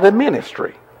get out of the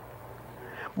ministry.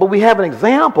 But we have an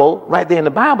example right there in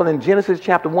the Bible in Genesis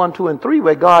chapter 1, 2, and 3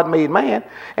 where God made man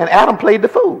and Adam played the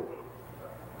fool.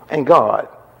 And God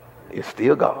is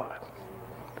still God.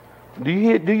 Do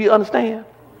you understand?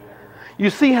 You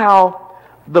see how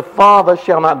the father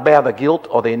shall not bear the guilt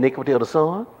or the iniquity of the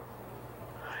son?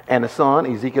 And the son,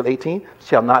 Ezekiel 18,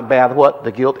 shall not bear the what?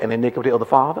 The guilt and iniquity of the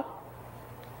father.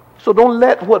 So don't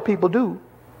let what people do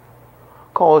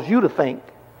cause you to think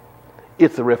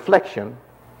it's a reflection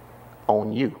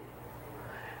on you.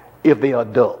 If they are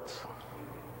adults.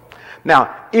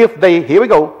 Now, here we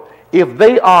go, if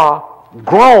they are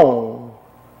grown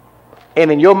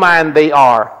and in your mind they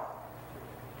are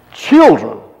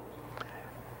children,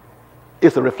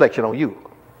 it's a reflection on you.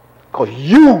 Because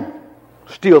you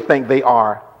still think they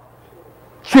are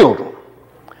children.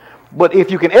 But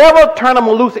if you can ever turn them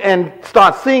loose and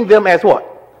start seeing them as what?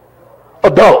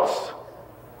 Adults.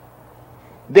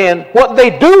 Then what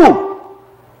they do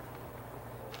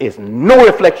is no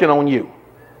reflection on you.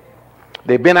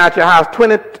 They've been out your house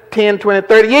 10, 20,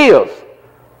 30 years.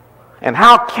 And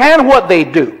how can what they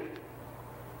do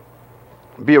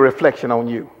be a reflection on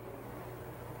you?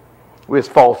 With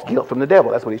false guilt from the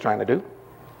devil. That's what he's trying to do.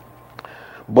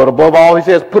 But above all, he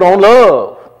says, put on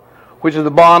love, which is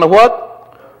the bond of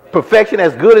what? Perfection,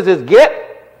 as good as it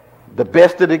get, the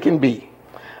best that it can be.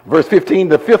 Verse 15,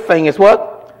 the fifth thing is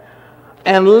what?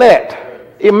 And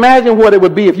imagine what it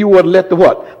would be if you were to let the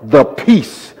what? The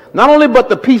peace. Not only but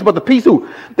the peace who?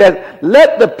 That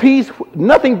let the peace,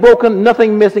 nothing broken,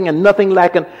 nothing missing, and nothing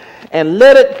lacking, and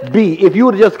let it be. If you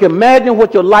would just imagine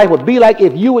what your life would be like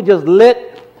if you would just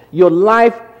let your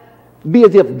life be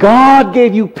as if God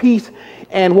gave you peace,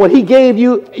 and what he gave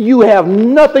you, you have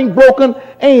nothing broken,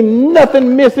 ain't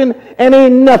nothing missing, and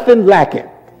ain't nothing lacking.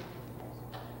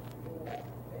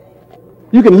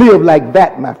 You can live like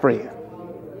that, my friend.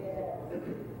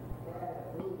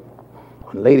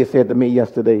 A lady said to me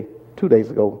yesterday, 2 days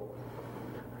ago,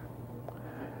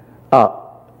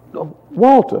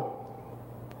 Walter,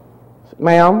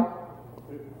 ma'am,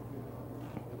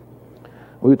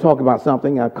 we were talking about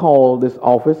something. I called this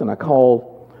office and I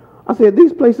said,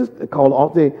 these places,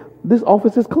 this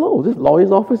office is closed. This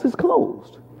lawyer's office is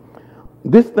closed.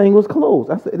 This thing was closed.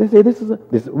 They said,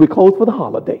 we're closed for the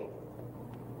holiday.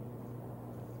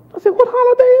 I said, what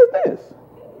holiday is this?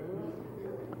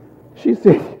 She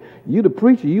said, you the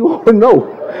preacher, you ought to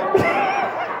know.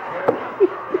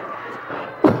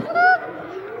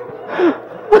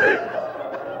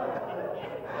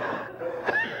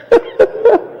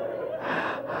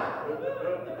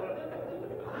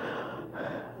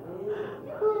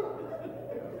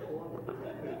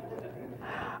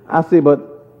 I said,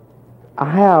 but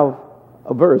I have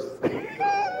a verse.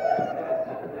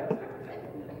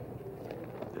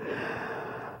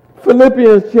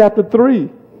 Philippians chapter 3.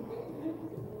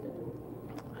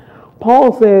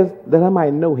 Paul says that I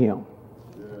might know him.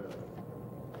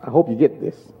 I hope you get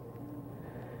this.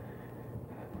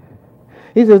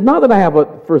 He says, not that I have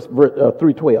a first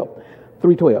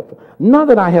 3:12. Not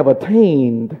that I have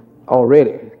attained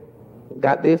already.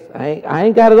 Got this? I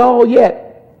ain't got it all yet.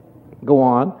 Go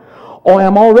on. Or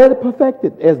am already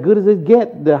perfected, as good as it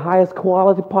gets, the highest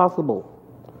quality possible.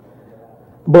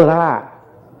 But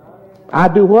I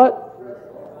do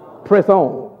what? Press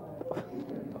on.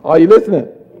 Are you listening?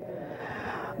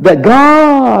 That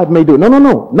God may do it.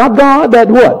 No. Not God, that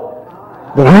what?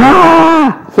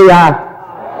 That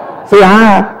Say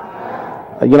I.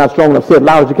 You're not strong enough. Say it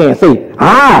loud as you can. Say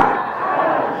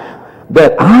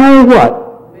that I what?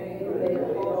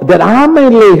 That I may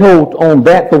lay hold on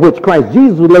that for which Christ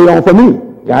Jesus was laid on for me.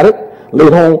 Got it?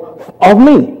 Laid hold of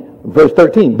me. Verse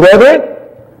 13. Brethren,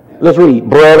 let's read.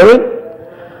 Brethren,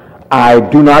 I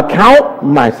do not count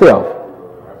myself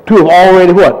to have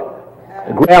already what?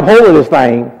 Grab hold of this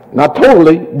thing. Not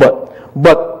totally, but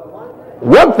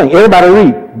one thing. Everybody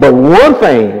read. But one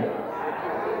thing.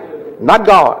 Not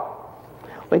God.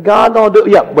 But God gonna do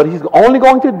it. Yeah, but he's only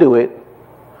going to do it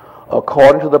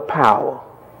according to the power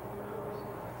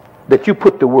that you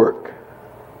put to work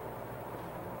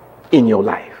in your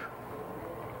life.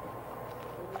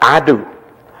 I do.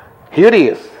 Here it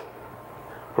is.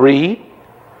 Read.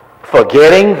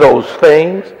 Forgetting those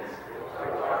things.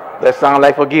 That sounds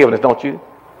like forgiveness, don't you?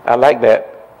 I like that.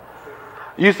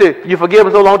 You said you forgive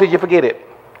them so long till you forget it.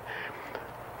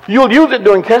 You'll use it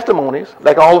during testimonies,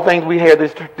 like all the things we hear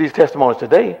these testimonies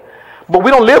today. But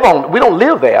we don't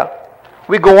live there.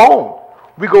 We go on.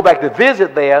 We go back to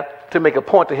visit there to make a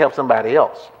point to help somebody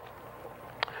else.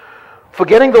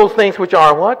 Forgetting those things which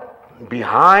are what?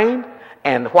 Behind.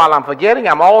 And while I'm forgetting,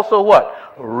 I'm also what?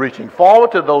 Reaching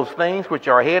forward to those things which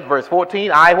are ahead. Verse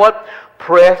 14, I what?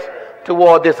 Press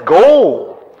toward this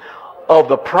goal of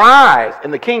the prize.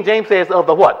 And the King James says of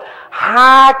the what?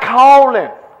 High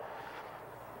calling.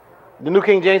 The New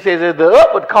King James says the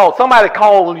upward call. Somebody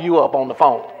called you up on the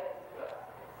phone.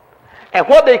 And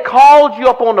what they called you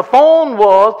up on the phone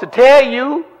was to tell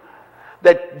you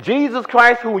that Jesus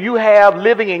Christ, who you have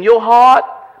living in your heart,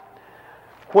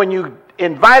 when you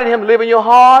invited him to live in your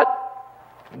heart,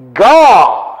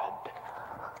 God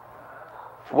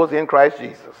was in Christ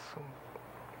Jesus.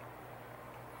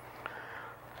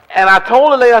 And I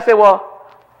told the lady, I said, well,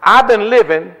 I've been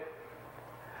living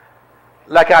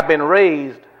like I've been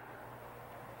raised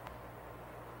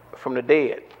from the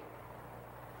dead.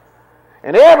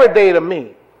 And every day to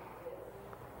me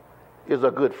is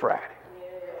a Good Friday.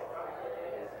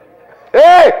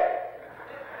 Hey!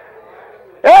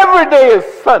 Every day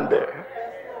is Sunday.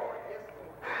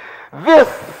 This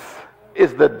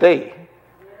is the day.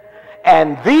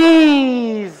 And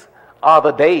these are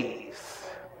the days.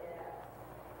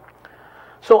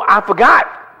 So I forgot.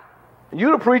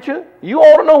 You the preacher, you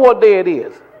ought to know what day it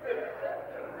is.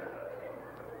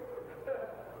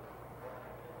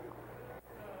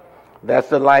 That's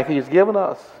the life he's given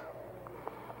us.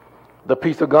 The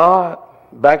peace of God.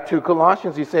 Back to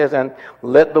Colossians, he says, and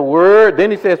let the word,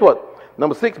 then he says what?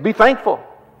 Number 6, be thankful.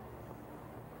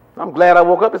 I'm glad I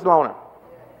woke up this morning.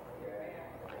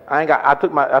 I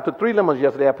took 3 lemons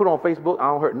yesterday. I put it on Facebook. I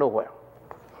don't hurt nowhere.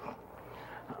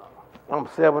 I'm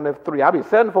 73. I'll be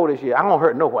 74 this year. I don't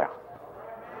hurt nowhere.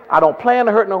 I don't plan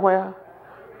to hurt nowhere.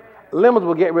 Lemons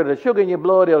will get rid of the sugar in your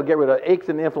blood. It'll get rid of aches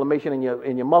and inflammation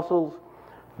in your muscles.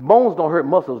 Bones don't hurt,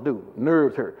 muscles do.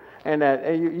 Nerves hurt. And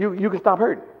you can stop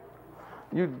hurting.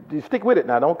 You stick with it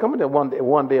now. Don't come in there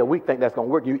one day a week think that's going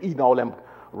to work. You eating all them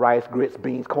rice, grits,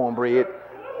 beans, cornbread.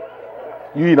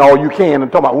 You eat all you can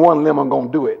and talking about one lemon going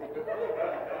to do it.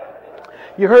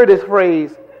 You heard this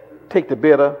phrase, take the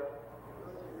bitter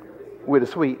with the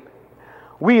sweet.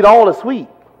 We eat all the sweet.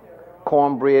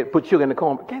 Cornbread, put sugar in the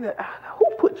cornbread. Who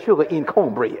put sugar in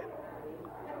cornbread?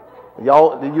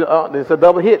 Y'all, it's a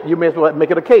double hit. You may as well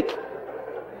make it a cake.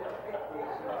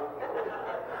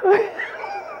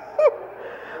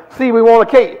 See, we want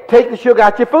a cake. Take the sugar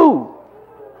out your food.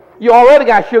 You already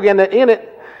got sugar in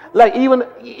it. Like even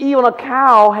a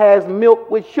cow has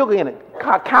milk with sugar in it.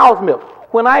 Cow's milk.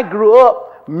 When I grew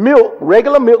up,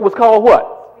 regular milk was called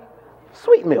what?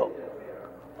 Sweet milk.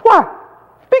 Why?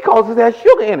 Because it has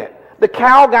sugar in it. The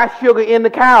cow got sugar in the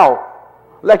cow.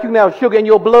 Like you can have sugar in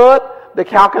your blood, the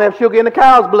cow can have sugar in the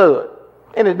cow's blood.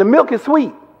 And the milk is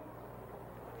sweet.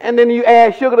 And then you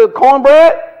add sugar to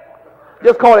cornbread,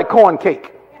 just call it corn cake.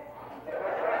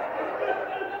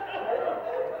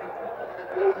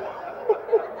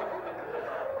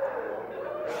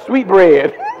 Sweet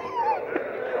bread.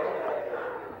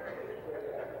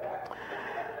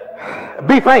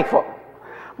 Be thankful.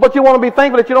 But you want to be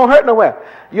thankful that you don't hurt nowhere.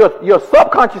 Your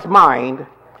subconscious mind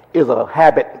is a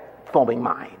habit-forming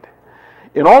mind.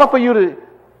 In order for you to...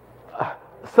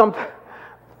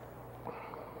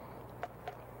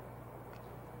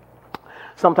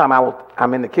 Sometime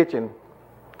I'm in the kitchen,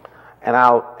 and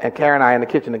Karen and I are in the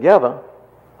kitchen together,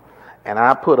 and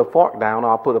I put a fork down, or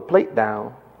I'll put a plate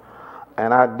down,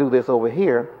 and I do this over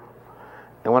here,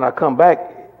 and when I come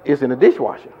back, it's in the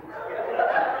dishwasher.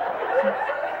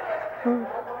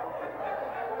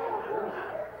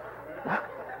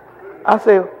 I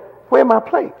say, where's my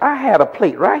plate? I had a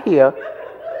plate right here,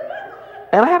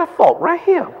 and I had a fork right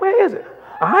here. Where is it?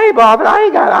 I ain't bothered. I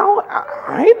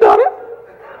ain't done it.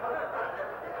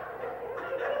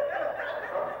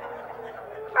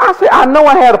 I said, I know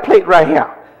I had a plate right here.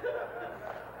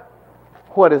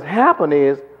 What has happened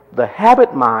is the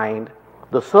habit mind,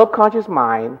 the subconscious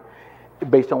mind, is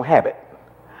based on habit.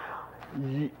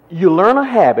 You learn a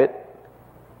habit,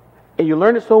 and you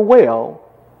learn it so well,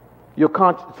 your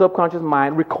subconscious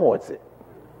mind records it.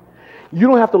 You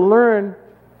don't have to learn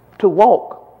to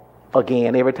walk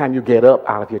again every time you get up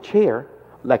out of your chair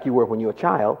like you were when you were a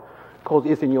child, because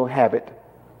it's in your habit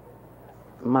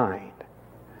mind.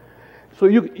 So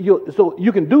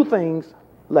you can do things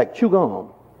like chew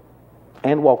gum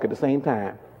and walk at the same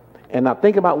time, and not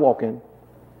think about walking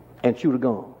and chew the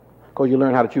gum, because you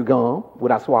learn how to chew gum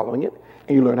without swallowing it,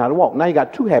 and you learn how to walk. Now you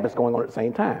got two habits going on at the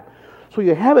same time. So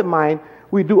your habit mind,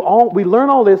 we learn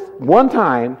all this one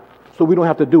time, so we don't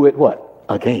have to do it what?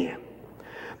 Again.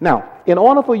 Now, in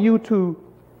order for you to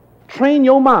train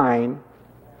your mind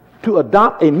to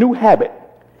adopt a new habit,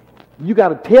 you got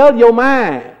to tell your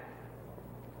mind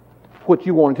what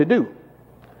you want it to do.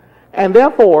 And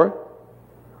therefore,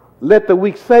 let the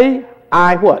weak say,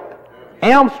 I what?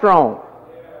 Am strong.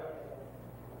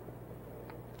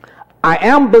 I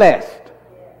am blessed.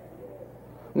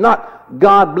 Not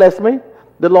God bless me,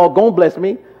 the Lord gonna bless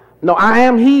me. No, I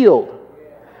am healed.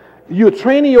 You're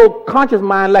training your conscious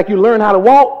mind like you learn how to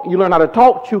walk, you learn how to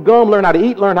talk, chew gum, learn how to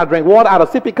eat, learn how to drink water out of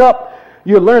a sippy cup.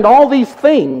 You learned all these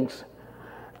things,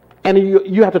 and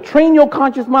you have to train your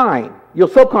conscious mind, your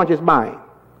subconscious mind,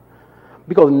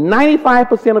 because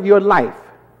 95% of your life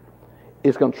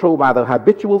is controlled by the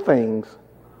habitual things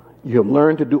you have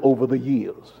learned to do over the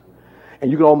years. And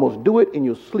you can almost do it in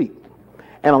your sleep.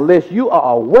 And unless you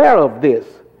are aware of this,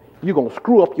 you're going to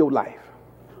screw up your life.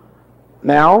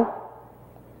 Now,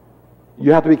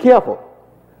 you have to be careful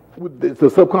with the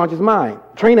subconscious mind.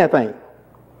 Train that thing.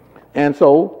 And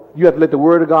so, you have to let the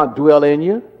Word of God dwell in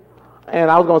you. And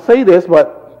I was going to say this,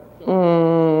 but I'm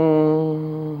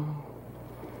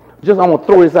going to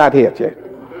throw this out here, check.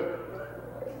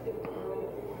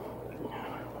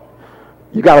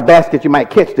 You got a basket, you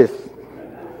might catch this.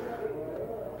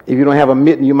 If you don't have a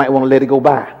mitten, you might want to let it go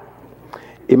by.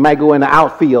 It might go in the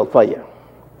outfield for you.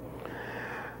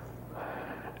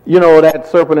 You know that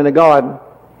serpent in the garden?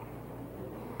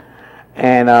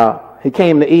 And he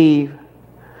came to Eve,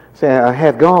 said,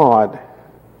 has God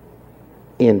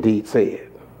indeed said?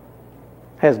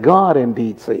 Has God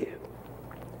indeed said?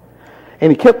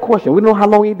 And he kept questioning. We don't know how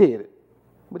long he did it,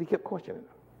 but he kept questioning.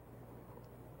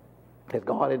 Has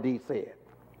God indeed said,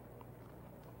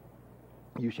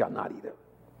 you shall not eat of it?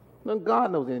 Now,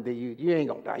 God knows anything. You ain't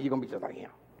going to die. You're going to be just like him.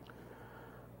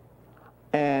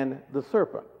 And the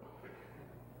serpent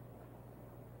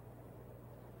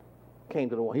came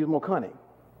to the one. He was more cunning.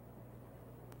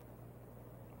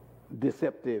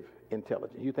 Deceptive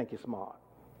intelligence. You think you're smart.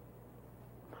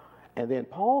 And then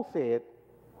Paul said,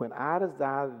 when I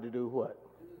desired to do what?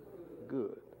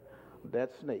 Good.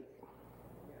 That snake,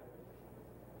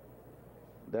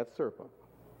 that serpent,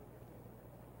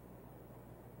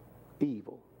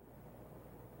 evil,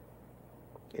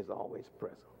 is always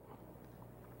present.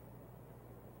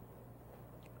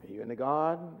 You're in the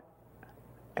garden,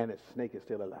 and the snake is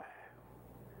still alive.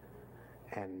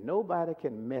 And nobody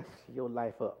can mess your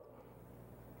life up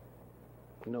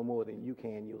no more than you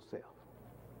can yourself.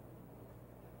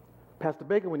 Pastor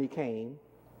Baker, when he came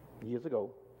years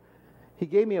ago, he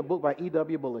gave me a book by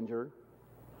E.W. Bullinger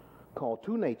called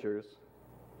Two Natures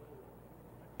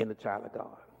in the Child of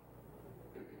God.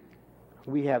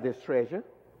 We have this treasure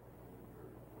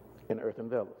in earthen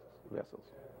vessels.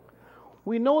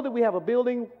 We know that we have a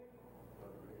building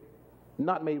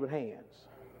not made with hands.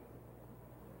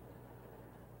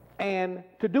 And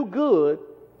to do good,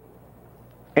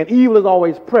 and evil is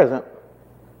always present,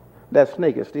 that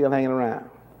snake is still hanging around.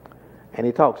 And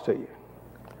he talks to you.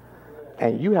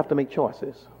 And you have to make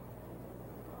choices.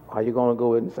 Are you going to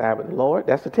go inside with the Lord?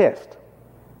 That's the test.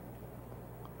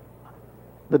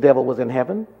 the devil was in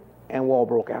heaven and war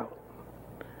broke out.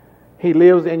 He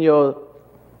lives in your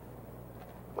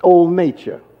old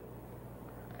nature.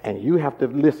 And you have to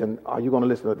listen. Are you going to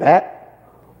listen to that?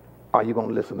 Or are you going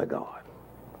to listen to God?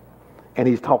 And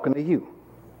he's talking to you.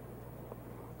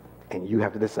 And you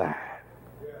have to decide.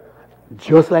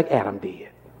 Just like Adam did.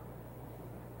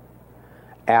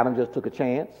 Adam just took a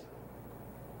chance.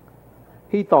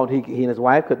 He thought he and his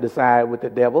wife could decide with the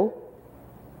devil,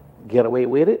 get away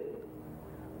with it,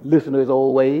 listen to his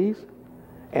old ways,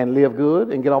 and live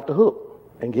good and get off the hook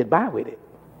and get by with it.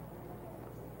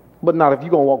 But not if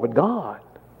you're going to walk with God.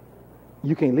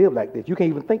 You can't live like this. You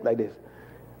can't even think like this.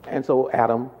 And so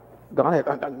Adam, God had,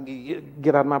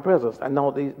 get out of my presence. I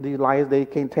know these liars, they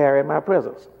can't tarry in my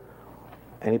presence.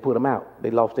 And he put them out. They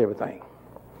lost everything.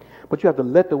 But you have to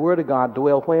let the word of God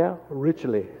dwell where?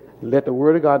 Richly. Let the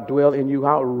word of God dwell in you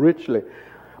how? Richly.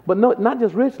 But no, not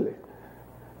just richly.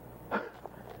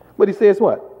 But he says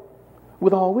what?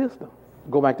 With all wisdom.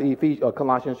 Go back to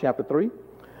Colossians chapter 3,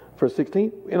 verse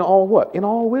 16. In all what? In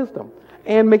all wisdom.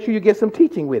 And make sure you get some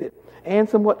teaching with it. And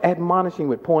somewhat admonishing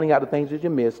with, pointing out the things that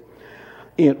you missed.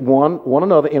 In one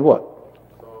another in what?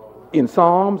 In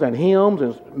psalms and hymns,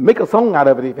 and make a song out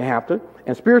of it if you have to.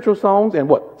 And spiritual songs, and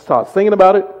what? Start singing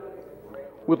about it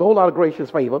with a whole lot of gracious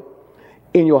favor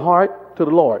in your heart to the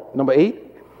Lord. Number 8.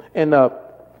 And so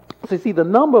you see the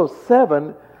number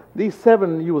 7, these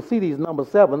 7, you will see these number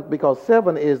 7 because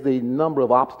 7 is the number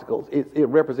of obstacles. It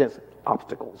represents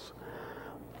obstacles.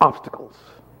 Obstacles.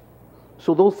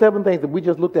 So those 7 things that we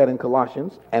just looked at in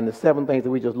Colossians and the 7 things that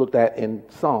we just looked at in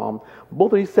Psalm,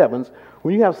 both of these 7s,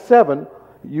 when you have 7,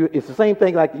 it's the same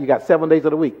thing like you got 7 days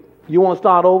of the week. You want to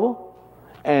start over,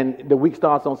 and the week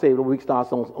starts on, say, the week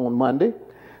starts on Monday.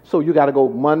 So you got to go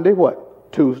Monday,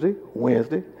 what? Tuesday,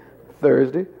 Wednesday,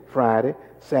 Thursday, Friday,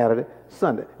 Saturday,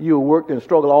 Sunday. You worked and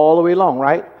struggled all the way along,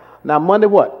 right? Now Monday,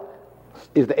 what?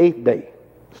 Is the 8th day.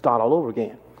 Start all over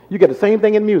again. You get the same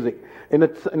thing in music. In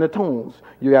the tones,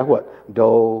 you got what?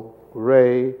 Do,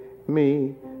 re,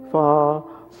 mi, fa,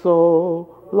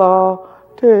 sol, la,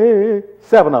 te.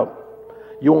 7 of them.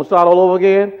 You want to start all over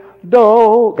again?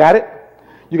 Do. Got it?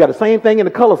 You got the same thing in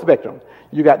the color spectrum.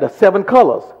 You got the 7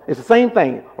 colors. It's the same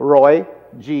thing. Roy,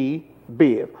 G,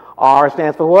 Biv. R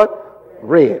stands for what?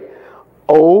 Red.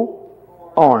 O,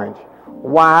 orange.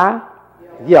 Y,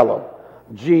 yellow.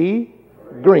 G,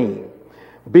 green.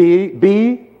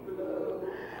 B,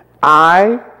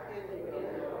 I,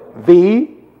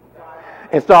 V,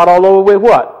 and start all over with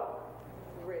what?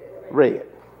 Red.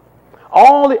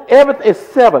 Everything is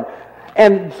 7.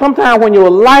 And sometimes when your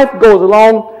life goes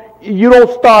along, you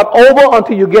don't start over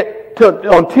until you get to,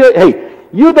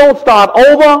 you don't start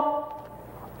over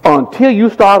until you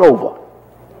start over.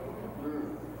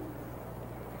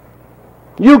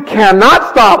 You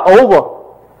cannot start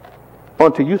over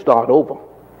until you start over.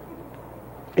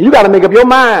 And you got to make up your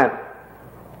mind.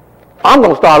 I'm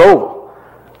going to start over.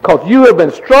 Because you have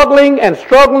been struggling and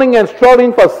struggling and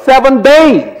struggling for 7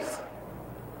 days.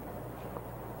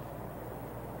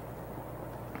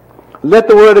 Let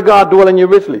the word of God dwell in you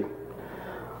richly.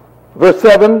 Verse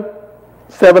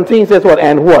 17 says what?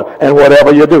 And what? And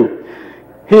whatever you do.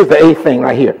 Here's the 8th thing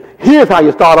right here. Here's how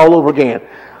you start all over again.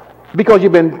 Because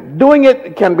you've been doing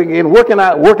it, can begin working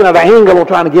at an angle on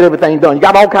trying to get everything done. You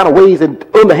got all kind of ways and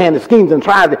underhanded schemes and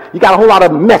tries. You got a whole lot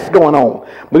of mess going on.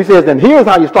 But he says, and here's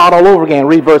how you start all over again.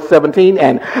 Read verse 17.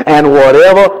 And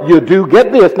whatever you do,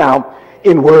 get this now,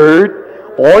 in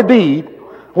word or deed,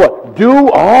 what? Do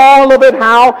all of it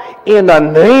how? In the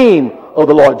name of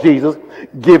the Lord Jesus,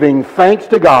 giving thanks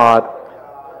to God,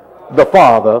 the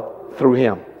Father, through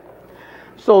him.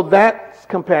 So that's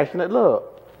compassionate love.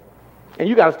 And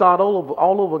you got to start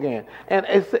all over again. And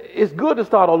it's good to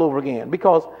start all over again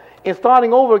because in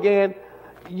starting over again,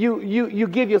 you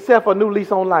give yourself a new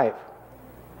lease on life.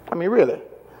 I mean, really.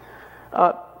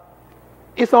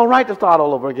 It's all right to start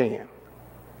all over again.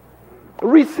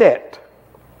 Reset.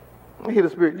 I hear the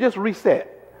Spirit. Just reset.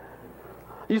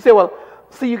 You say, well,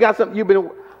 see, you got some.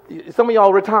 Some of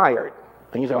y'all retired,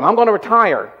 and you say, well, I'm going to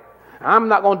retire. I'm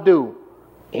not going to do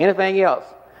anything else.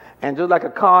 And just like a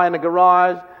car in the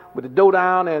garage with the door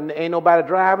down and ain't nobody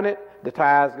driving it, the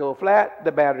tires go flat,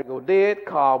 the battery go dead,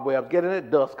 cobwebs get in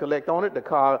it, dust collect on it, the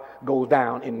car goes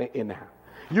down in the house.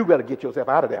 You better get yourself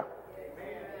out of there.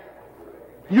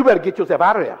 You better get yourself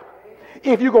out of there.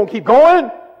 If you're going to keep going,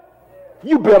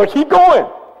 you better keep going.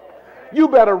 You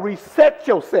better reset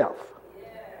yourself.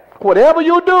 Whatever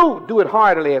you do, do it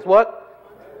heartily as what?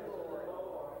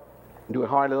 Do it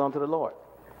heartily unto the Lord.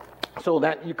 So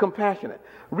that you're compassionate.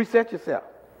 Reset yourself.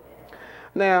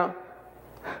 Now,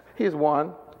 here's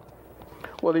one.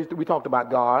 Well, we talked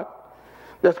about God.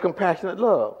 That's compassionate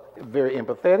love. Very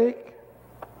empathetic,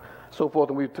 so forth,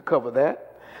 and we've covered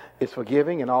that. It's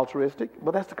forgiving and altruistic,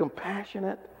 but that's the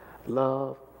compassionate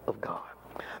love of God.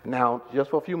 Now, just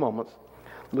for a few moments,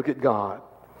 look at God.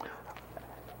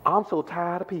 I'm so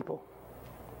tired of people.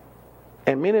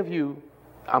 And many of you,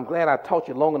 I'm glad I taught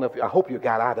you long enough. I hope you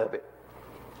got out of it.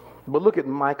 But look at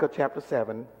Micah chapter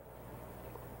 7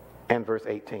 and verse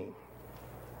 18.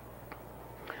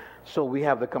 So we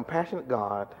have the compassionate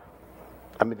God,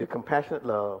 the compassionate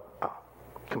love,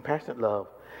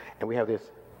 and we have this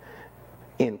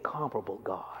incomparable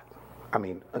God.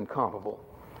 Incomparable.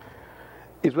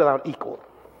 It's without equal.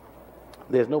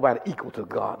 There's nobody equal to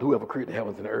God, whoever created the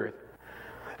heavens and the earth.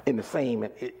 In the same,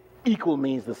 equal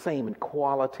means the same in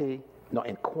quality,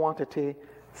 in quantity,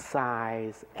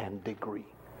 size, and degree.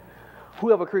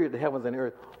 Whoever created the heavens and the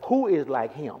earth, who is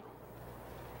like him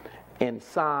in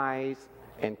size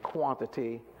and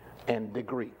quantity and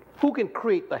degree? Who can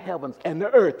create the heavens and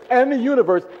the earth and the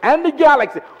universe and the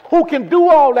galaxy? Who can do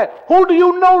all that? Who do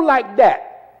you know like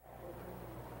that?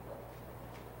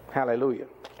 Hallelujah.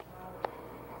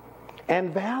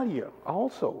 And value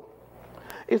also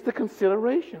is the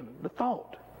consideration, the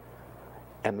thought,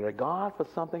 and the regard for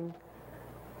something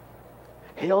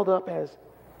held up as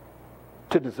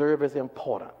to deserve as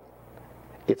important.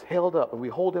 It's held up, and we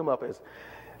hold them up as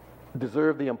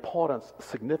deserve the importance,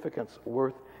 significance,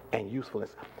 worth, and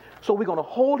usefulness. So we're going to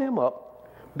hold him up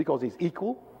because he's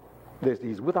equal.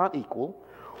 He's without equal.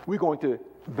 We're going to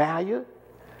value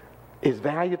his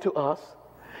value to us.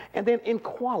 And then in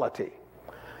quality,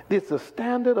 it's the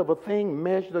standard of a thing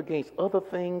measured against other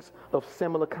things of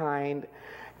similar kind,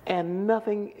 and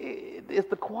nothing, it's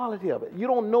the quality of it. You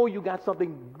don't know you got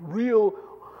something real,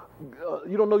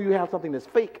 you don't know you have something that's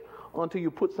fake until you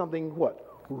put something,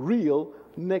 real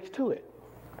next to it.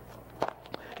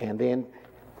 And then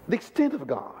the extent of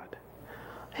God,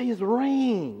 his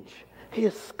range,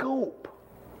 his scope,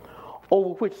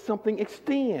 over which something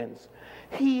extends.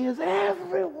 He is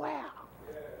everywhere.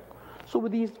 So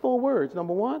with these four words,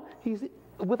 number one, he's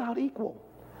without equal.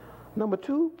 Number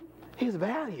two, his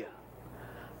value.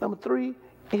 Number three,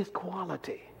 his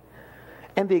quality.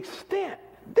 And the extent,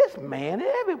 this man is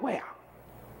everywhere.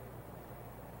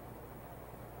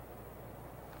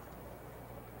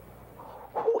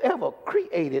 Whoever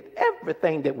created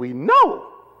everything that we know,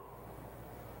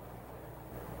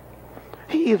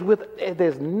 he is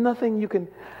there's nothing you can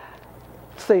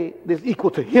say that's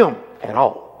equal to him at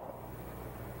all.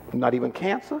 Not even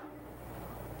cancer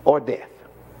or death,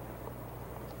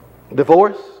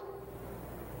 divorce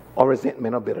or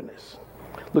resentment or bitterness.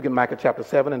 Look at Micah chapter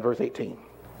 7 and verse 18.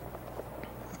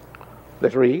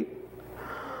 Let's read.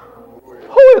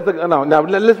 Who is the, no, now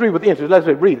let's read with interest. Let's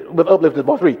read with uplifted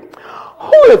voice. Read.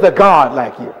 Who is a God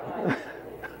like you?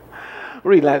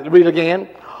 read again.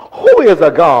 Who is a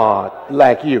God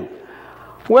like you?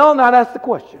 Well, now that's the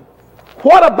question.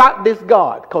 What about this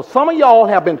God? Because some of y'all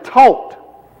have been taught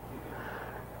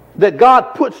that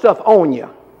God put stuff on you,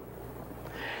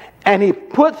 and he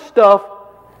put stuff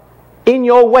in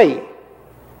your way,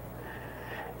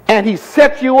 and he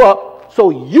sets you up so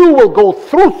you will go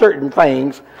through certain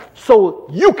things so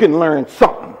you can learn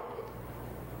something.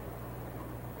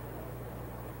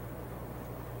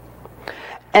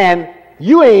 And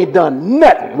you ain't done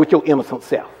nothing with your innocent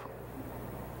self.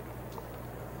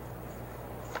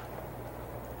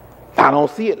 I don't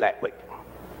see it that way.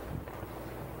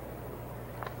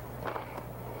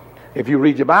 If you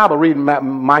read your Bible, read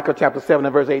Micah chapter 7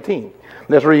 and verse 18.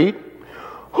 Let's read.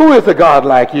 Who is a God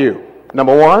like you?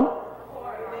 Number one,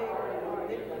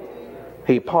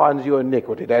 he pardons your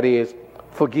iniquity. That is,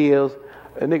 forgives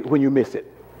when you miss it.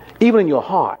 Even in your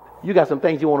heart, you got some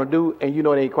things you want to do and you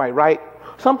know it ain't quite right.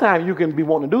 Sometimes you can be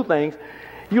wanting to do things,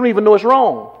 you don't even know it's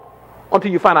wrong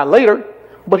until you find out later.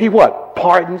 But he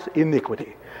pardons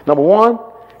iniquity. Number one,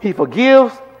 he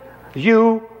forgives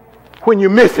you when you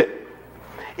miss it.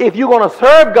 If you're going to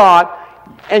serve God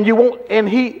and you won't,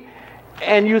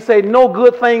 and you say no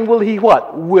good thing will he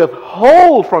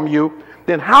withhold from you,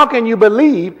 then how can you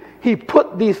believe he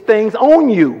put these things on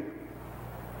you?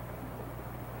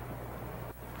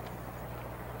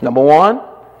 Number one,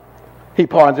 he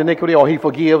pardons iniquity, or he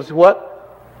forgives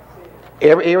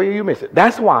every area you miss it.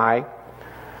 That's why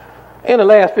in the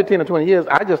last 15 or 20 years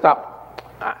I just stopped.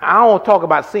 I don't talk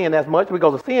about sin as much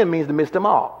because sin means to miss them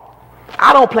all.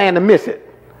 I don't plan to miss it.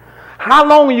 How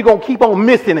long are you going to keep on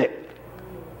missing it?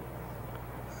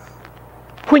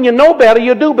 When you know better,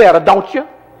 you do better, don't you?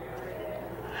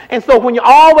 And so when you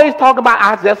always talk about,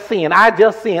 I just sin,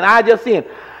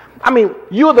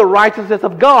 you're the righteousness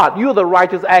of God. You're the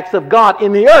righteous acts of God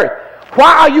in the earth.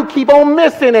 Why are you keep on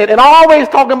missing it and always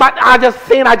talking about, I just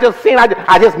sin, I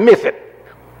just miss it.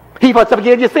 He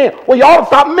forgives your sin. Well, you ought to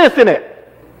stop missing it.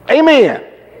 Amen.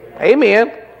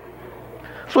 Amen.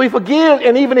 So he forgives,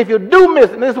 and even if you do miss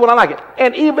it, and this is what I like it,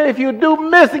 and even if you do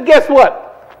miss it, guess what?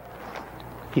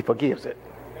 He forgives it.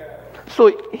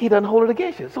 So he doesn't hold it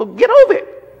against you. So get over it.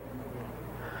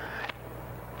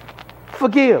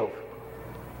 Forgive.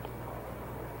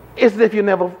 It's as if you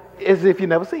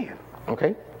never sinned.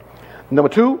 Okay? Number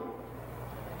 2,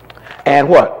 and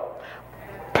what?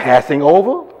 Passing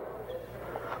over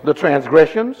the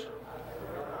transgressions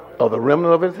of the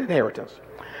remnant of his inheritance.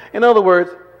 In other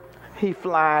words, he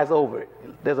flies over it.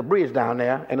 There's a bridge down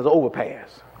there and there's an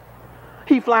overpass.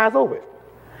 He flies over it.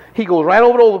 He goes right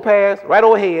over the overpass, right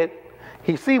overhead.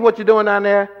 He sees what you're doing down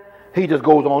there. He just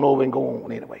goes on over and go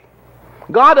on anyway.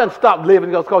 God doesn't stop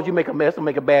living just because you make a mess or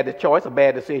make a bad choice, a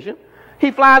bad decision.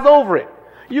 He flies over it.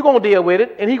 You're going to deal with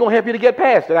it, and he's going to help you to get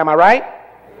past it. Am I right?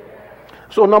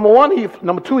 So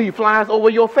number 2, he flies over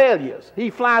your failures. He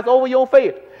flies over your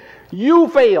failures. You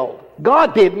failed.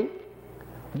 God didn't.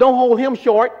 Don't hold him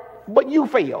short, but you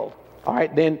failed. All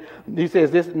right, then he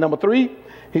says this, number 3,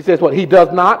 he says what? He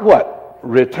does not what?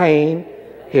 Retain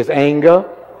his anger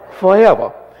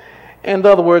forever. In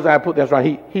other words, I put that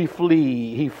right. He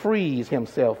frees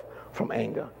himself from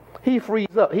anger. He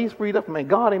frees up. He's freed up from anger.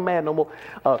 God ain't mad no more.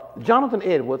 Jonathan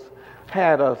Edwards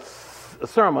had a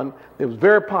sermon that was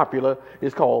very popular.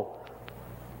 It's called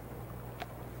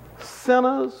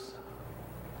Sinners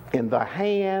in the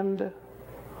Hand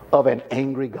of an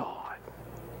Angry God.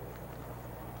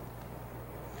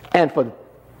 And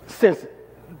since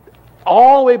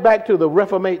all the way back to the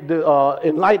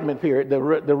Enlightenment period, the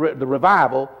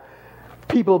revival,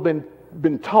 people have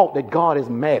been taught that God is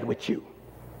mad with you.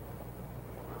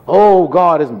 Oh,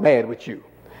 God is mad with you.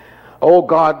 Oh,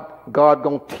 God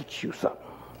gonna teach you something.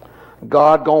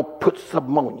 God gonna put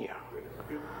something on you.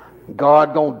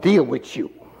 God gonna deal with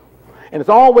you. And it's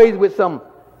always with some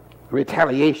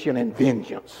retaliation and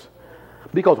vengeance,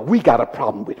 because we got a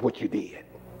problem with what you did.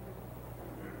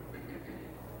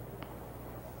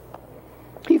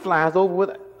 He flies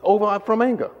over from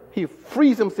anger. He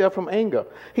frees himself from anger.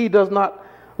 He does not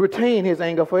retain his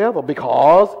anger forever,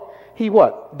 because he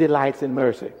what? Delights in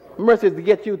mercy. Mercy is to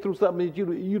get you through something that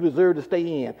you deserve to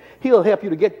stay in. He'll help you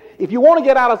to get, if you want to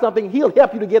get out of something, he'll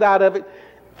help you to get out of it.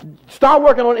 Start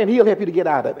working on it and he'll help you to get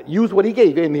out of it. Use what he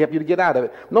gave you and he'll help you to get out of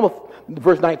it.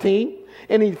 Verse 19,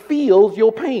 and he feels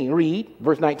your pain. Read,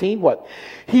 verse 19, what?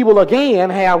 He will again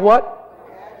have what?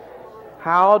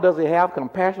 How does he have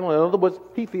compassion? In other words,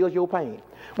 he feels your pain.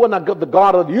 Well, now the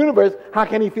God of the universe, how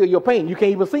can he feel your pain? You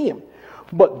can't even see him.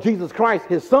 But Jesus Christ,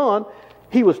 his son,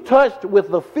 he was touched with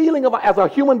the feeling of as a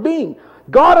human being,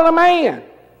 God and a man.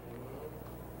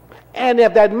 And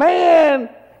if that man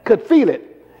could feel it,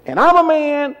 and I'm a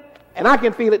man, and I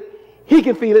can feel it, he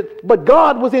can feel it, but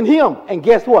God was in him. And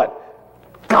guess what?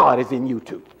 God is in you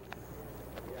too.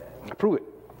 Prove it.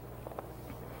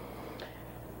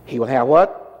 He will have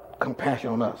what?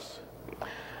 Compassion on us.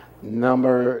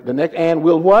 The next, and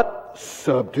will what?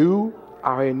 Subdue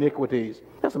our iniquities.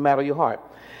 That's a matter of your heart.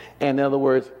 And in other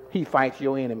words, he fights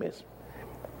your enemies.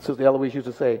 Sister Eloise used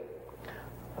to say,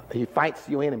 he fights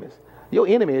your enemies. Your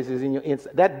enemies is in your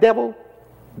inside. That devil,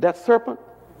 that serpent,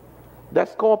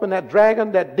 that scorpion, that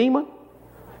dragon, that demon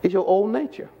is your old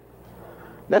nature.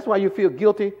 That's why you feel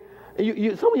guilty.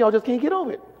 Some of y'all just can't get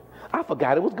over it. I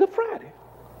forgot it was Good Friday.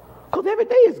 Because every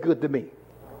day is good to me.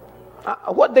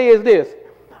 What day is this?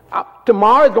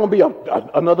 Tomorrow is going to be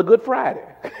another Good Friday.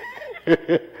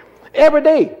 Every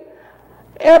day.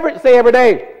 Say every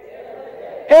day.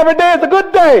 Every day is a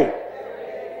good day.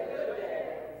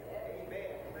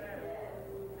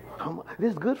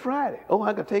 This is Good Friday. Oh,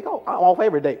 I can take off. I'm off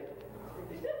every day.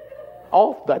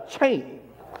 Off the chain.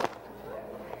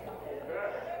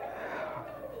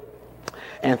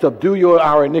 And subdue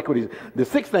our iniquities. The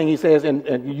sixth thing he says,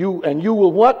 and you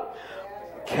will what?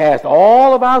 Cast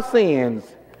all of our sins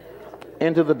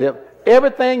into the depth.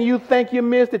 Everything you think you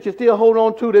missed that you still hold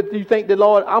on to, that you think the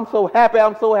Lord, I'm so happy,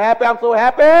 I'm so happy, I'm so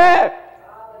happy.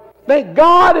 Thank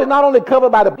God it's not only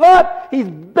covered by the blood, he's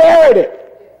buried it.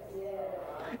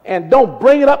 And don't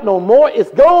bring it up no more. It's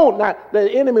gone. Now,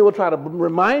 the enemy will try to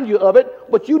remind you of it,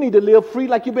 but you need to live free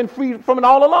like you've been free from it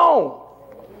all along.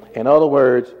 In other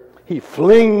words, he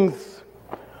flings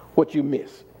what you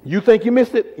missed. You think you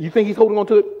missed it? You think he's holding on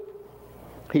to it?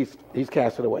 He's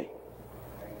cast it away.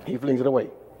 He flings it away.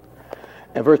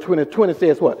 And verse 20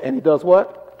 says what? And he does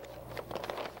what?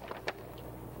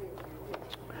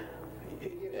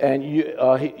 And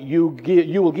you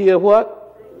will give what?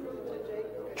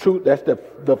 Truth. That's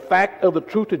the fact of the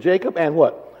truth to Jacob. And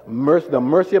what? Mercy, the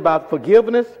mercy about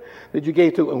forgiveness that you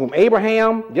gave to whom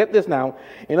Abraham, get this now,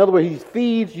 in other words, he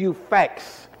feeds you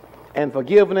facts and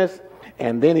forgiveness,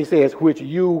 and then he says, which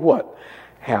you what?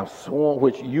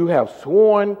 Which you have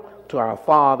sworn to our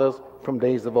fathers from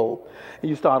days of old. And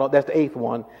you start off, that's the 8th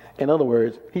one. In other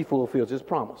words, he fulfills his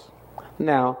promise.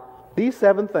 Now, these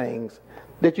 7 things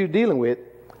that you're dealing with,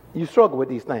 you struggle with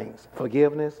these things.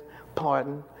 Forgiveness,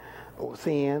 pardon,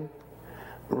 sin,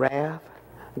 wrath,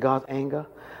 God's anger.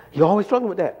 You're always struggling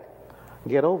with that.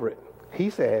 Get over it. He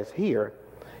says here,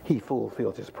 he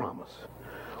fulfills his promise,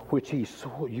 which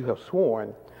you have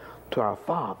sworn to our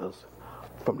fathers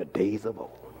from the days of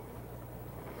old.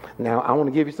 Now, I want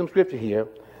to give you some scripture here.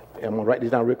 I'm going to write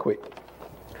these down real quick.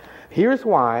 Here's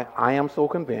why I am so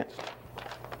convinced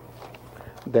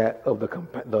that of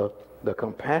the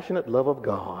compassionate love of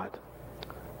God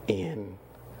in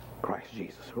Christ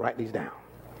Jesus. Write these down.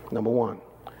 Number 1,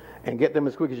 and get them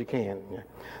as quick as you can.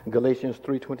 Galatians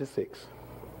 3:26.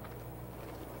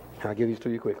 I'll give these to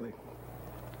you quickly.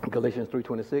 Galatians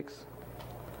 3:26.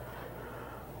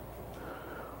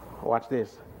 Watch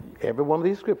this. Every one of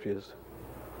these scriptures,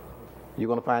 you're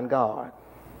going to find God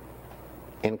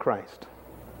in Christ.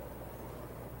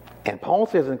 And Paul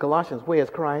says in Colossians, where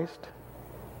is Christ?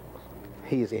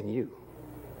 He is in you.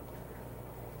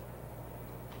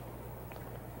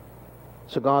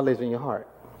 So God lives in your heart.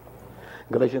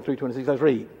 Galatians 3:26, let's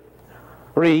read.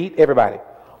 Read, everybody.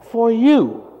 For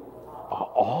you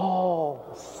are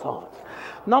all sons.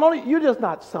 Not only, you're just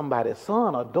not somebody's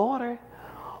son or daughter,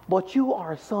 but you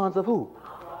are sons of who?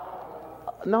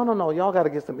 No. Y'all got to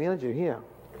get some energy here.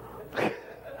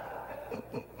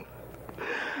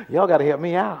 Y'all got to help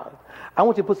me out. I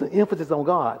want you to put some emphasis on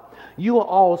God. You are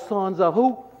all sons of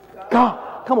who?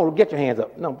 God. Come on, get your hands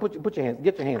up. No, put your hands,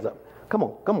 get your hands up. Come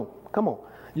on.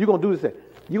 You're going to do this.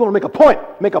 You're going to make a point.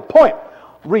 Make a point.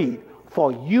 Read.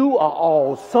 For you are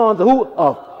all sons of who?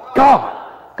 Of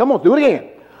God. Come on, do it again.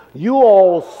 You are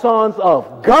all sons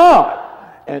of God.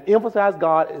 And emphasize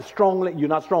God strongly. You're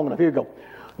not strong enough. Here you go.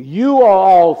 You are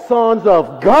all sons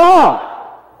of God.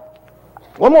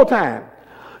 One more time.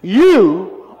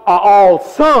 You are all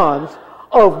sons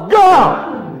of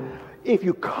God. If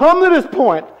you come to this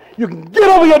point, you can get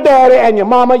over your daddy and your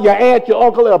mama, your aunt, your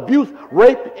uncle, abuse,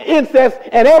 rape, incest,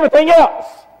 and everything else.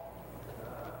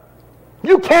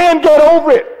 You can get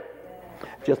over it.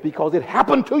 Just because it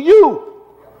happened to you,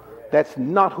 that's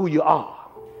not who you are.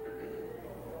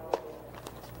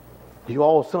 You're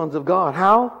all sons of God.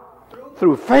 How?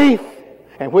 Through faith.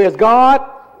 And where's God?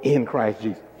 In Christ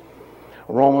Jesus.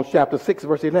 Romans chapter 6,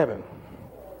 verse 11.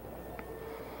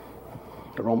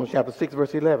 Romans chapter 6,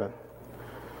 verse 11.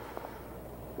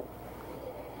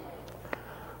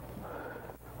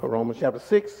 Romans chapter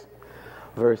 6,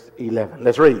 verse 11.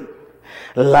 Let's read.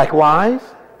 Likewise,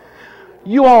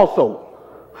 you also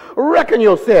reckon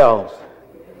yourselves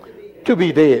to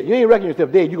be dead. You ain't reckon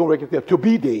yourself dead. You're going to reckon yourself to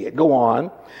be dead. Go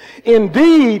on.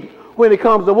 Indeed, when it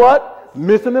comes to what?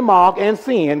 Missing the mark and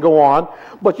sin. Go on.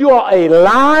 But you are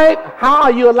alive. How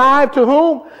are you alive to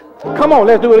whom? Come on,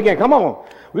 let's do it again. Come on.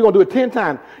 We're going to do it 10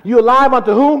 times. You're alive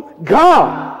unto whom?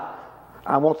 God.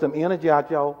 I want some energy out,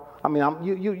 y'all. I mean,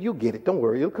 you get it. Don't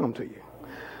worry. It'll come to you.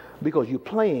 Because you're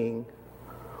playing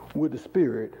with the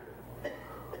Spirit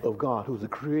of God, who's the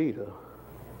creator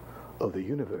of the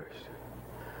universe.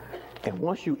 And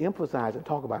once you emphasize and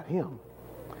talk about him,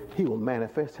 he will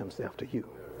manifest himself to you.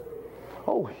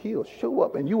 Oh, he'll show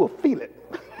up and you will feel it.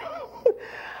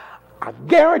 I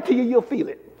guarantee you'll feel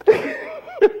it.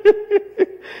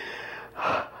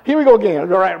 Here we go again.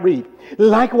 All right, read.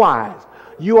 Likewise,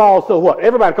 you also what?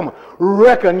 Everybody come on.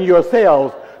 Reckon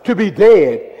yourselves to be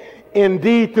dead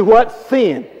indeed to what?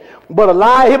 Sin. But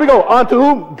alive, here we go. Unto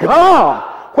whom? God.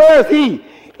 Where is he?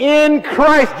 In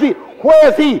Christ Jesus. Where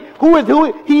is he?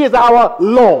 Who? He is our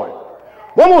Lord.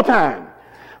 One more time.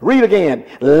 Read again.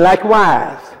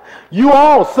 Likewise, you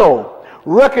also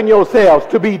reckon yourselves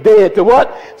to be dead to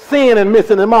what? Sin and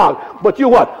missing the mark. But you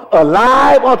what?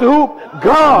 Alive unto who?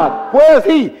 God. Where is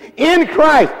he? In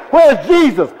Christ. Where is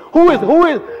Jesus?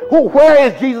 Where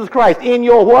is Jesus Christ? In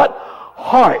your what?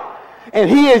 Heart. And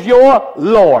he is your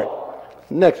Lord.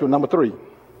 Next one, number 3.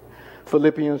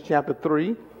 Philippians chapter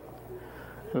 3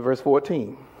 and verse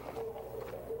 14.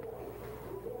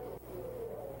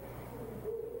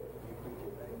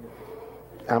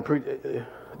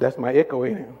 That's my echo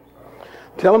in here.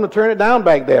 Tell them to turn it down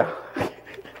back there.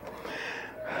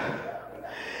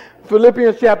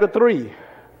 Philippians chapter 3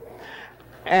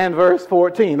 and verse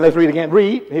 14. Let's read again.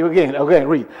 Read. Here again. Okay,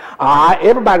 read.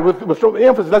 Everybody with strong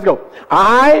emphasis. Let's go.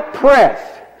 I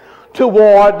press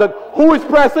toward the... Who is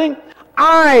pressing?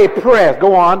 I press.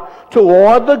 Go on.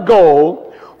 Toward the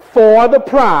goal for the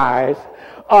prize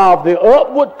of the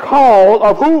upward call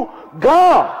of who?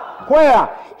 God. Where?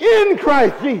 In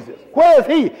Christ Jesus. Where is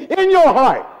he? In your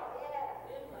heart.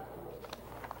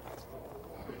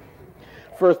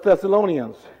 1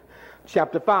 Thessalonians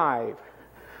chapter 5,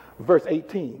 verse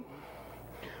 18.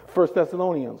 1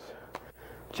 Thessalonians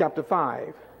chapter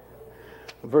 5,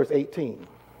 verse 18.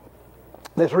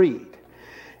 Let's read.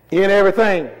 In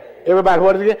everything. Everybody,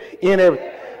 what is it? In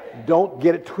everything. Don't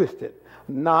get it twisted.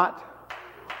 Not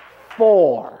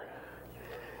for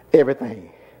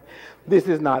everything. This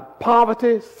is not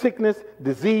poverty, sickness,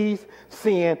 disease,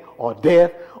 sin, or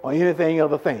death, or anything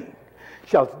other thing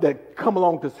that come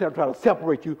along to try to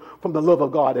separate you from the love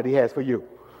of God that he has for you.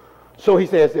 So he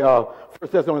says, 1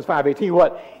 Thessalonians 5:18,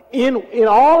 what? In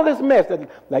all of this mess,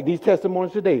 like these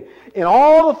testimonies today, in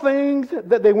all the things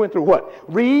that they went through, what?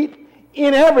 Read,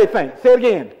 in everything. Say it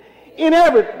again. In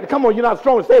everything. Come on, you're not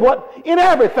strong to say what? In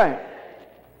everything.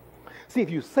 See, if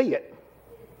you say it,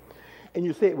 and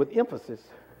you say it with emphasis,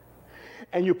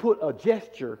 and you put a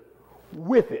gesture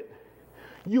with it,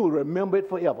 you will remember it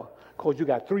forever, because you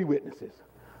got 3 witnesses.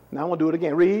 Now I'm going to do it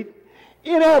again. Read.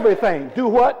 In everything, do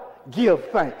what? Give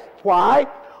thanks. Why?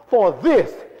 For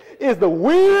this is the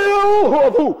will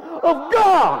of who? Of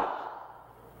God.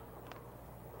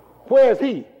 Where is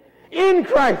he? In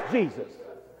Christ Jesus.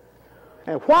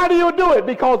 And why do you do it?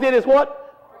 Because it is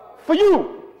what? For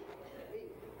you.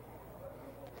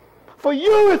 For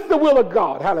you it's the will of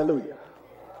God. Hallelujah.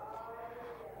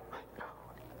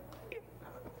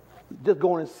 Just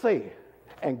go on and say it.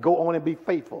 And go on and be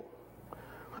faithful.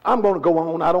 I'm going to go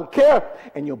on. I don't care.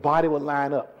 And your body will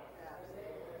line up.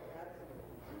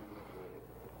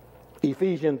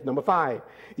 Ephesians, number 5.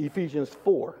 Ephesians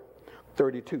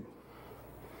 4:32.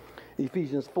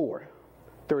 Ephesians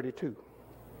 4:32.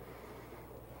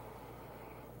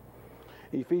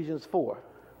 Ephesians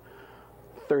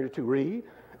 4:32.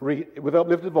 Read with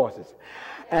uplifted voices.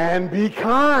 And be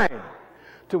kind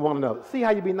to one another. See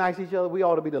how you be nice to each other? We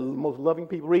ought to be the most loving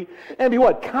people. Read. And be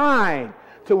what? Kind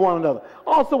to one another.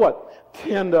 Also what?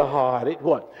 Tender-hearted.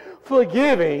 What?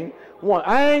 Forgiving one.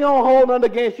 I ain't going to hold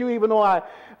nothing against you, even though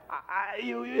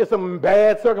it's some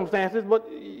bad circumstances, but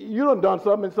you done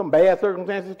something in some bad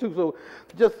circumstances too. So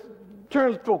just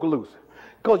turn the stroke loose,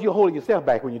 because you're holding yourself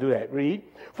back when you do that. Read.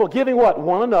 Forgiving what?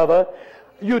 One another.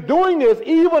 You're doing this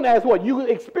even as what? You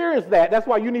experience that. That's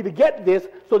why you need to get this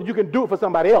so that you can do it for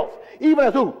somebody else. Even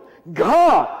as who?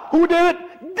 God. Who did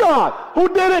it? God. Who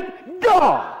did it?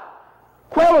 God.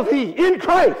 Where was he? In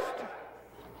Christ.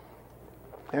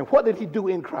 And what did he do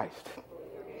in Christ?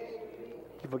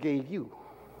 He forgave you.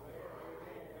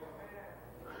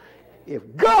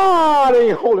 If God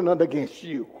ain't holding nothing against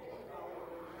you,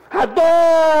 how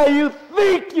dare you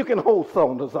think you can hold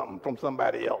on to something from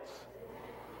somebody else?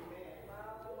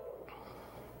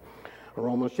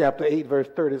 Romans chapter 8, verse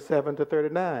 37 to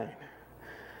 39.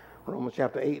 Romans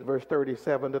chapter 8, verse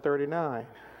 37 to 39.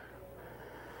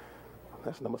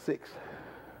 That's number 6.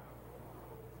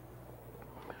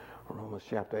 Romans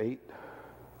chapter 8.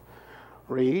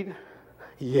 Read.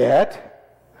 Yet.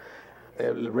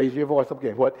 Raise your voice up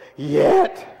again. What?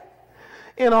 Yet.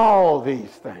 In all these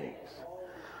things.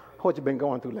 What you been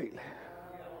going through lately?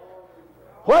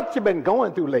 What you been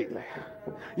going through lately?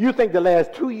 You think the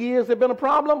last 2 years have been a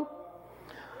problem?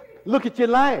 Look at your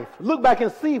life. Look back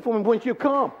and see from whence you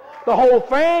come. The whole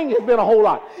thing has been a whole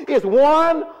lot. It's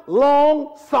one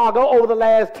long saga over the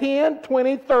last 10,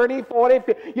 20, 30, 40,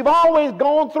 50. You've always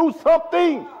gone through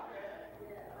something.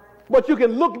 But you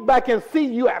can look back and see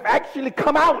you have actually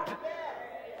come out.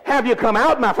 Have you come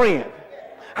out, my friend?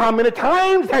 How many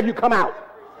times have you come out?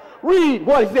 Read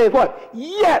what he says, what?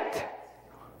 Yet.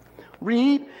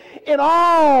 Read, in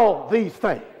all these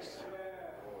things.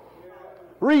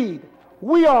 Read,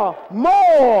 we are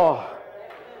more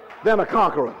than a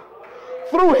conqueror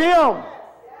through him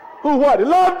who what?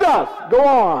 Loved us. Go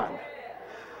on.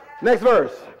 Next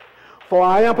verse. For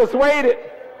I am persuaded.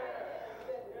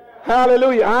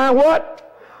 Hallelujah. I am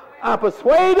what? I'm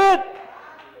persuaded.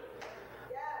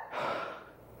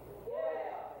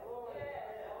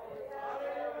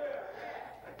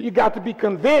 You got to be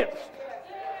convinced.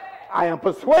 I am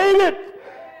persuaded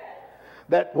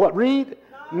that what? Read,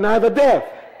 neither death.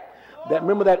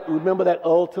 Remember that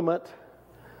ultimate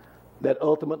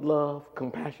love,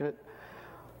 compassionate.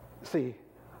 See,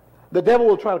 the devil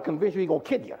will try to convince you he's going to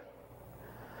kill you.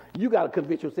 You got to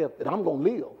convince yourself that I'm going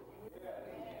to live.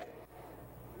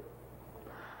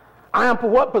 I am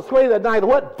what? Persuaded that neither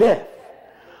what? Death.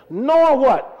 Nor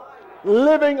what?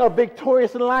 Living a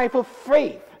victorious life of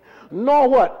faith. Nor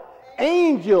what?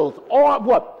 Angels or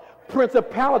what?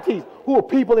 Principalities who are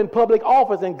people in public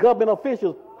office and government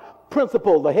officials,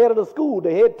 principal, the head of the school,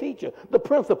 the head teacher, the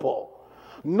principal.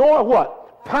 Nor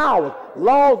what? Powers,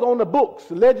 laws on the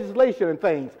books, legislation and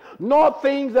things. Nor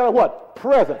things that are what?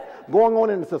 Present. Going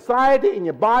on in the society, in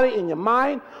your body, in your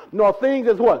mind. Nor things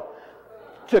that's what?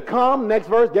 To come. Next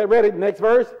verse. Get ready. Next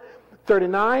verse.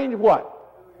 39. What?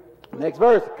 Next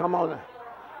verse. Come on.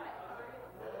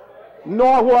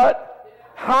 Nor what?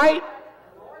 Height.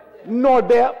 Nor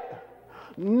depth.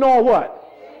 Nor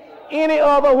what? Any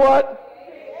other what?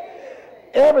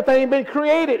 Everything been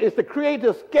created is to create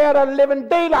the scatter living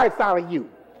daylights out of you.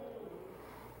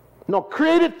 No,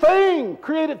 created thing.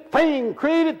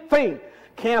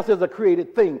 Cancer is a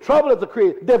created thing. Trouble is a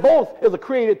created. Divorce is a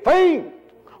created thing.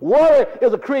 Worry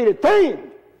is a created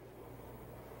thing.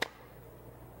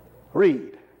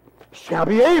 Read. Shall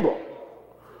be able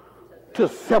to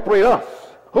separate us.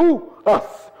 Who? Us.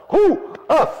 Who?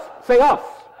 Us. Say us.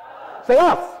 Say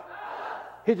us.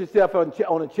 Hit yourself on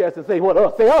the chest and say what?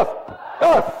 Us. Say us.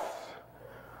 Us.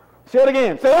 Say it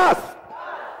again. Say us.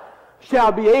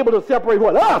 Shall be able to separate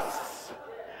what? Us.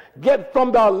 Get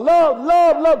from the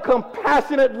love,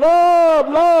 compassionate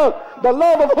love, the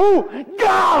love of who?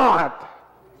 God.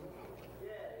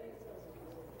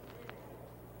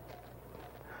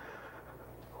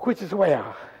 Which is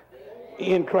where?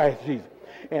 In Christ Jesus.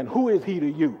 And who is he to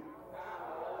you?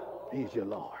 He's your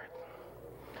Lord.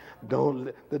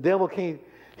 The devil can't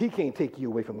take you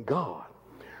away from God,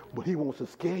 but he wants to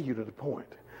scare you to the point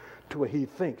to where he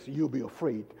thinks you'll be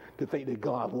afraid to think that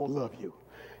God won't love you.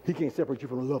 He can't separate you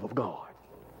from the love of God.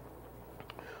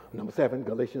 Number 7,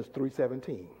 Galatians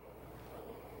 3:17.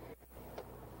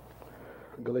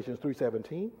 Galatians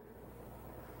 3:17.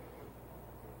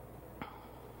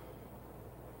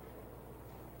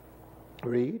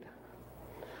 Read.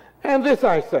 And this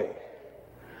I say,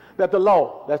 that the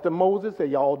law, that's the Moses, say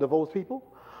y'all divorced people,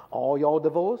 all y'all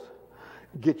divorced,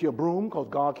 get your broom because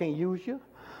God can't use you.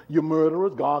 You're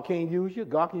murderers, God can't use you.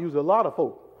 God can use a lot of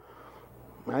folk.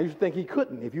 I used to think he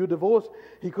couldn't. If you're divorced,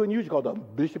 he couldn't use you because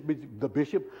the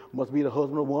bishop must be the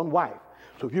husband of one wife.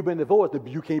 So if you've been divorced,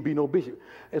 you can't be no bishop.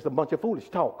 It's a bunch of foolish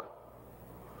talk.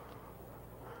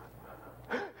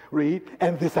 Read,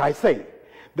 and this I say,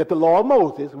 that the law of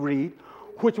Moses, read,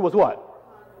 which was what?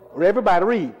 Everybody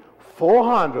read.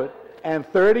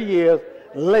 430 years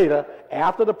later,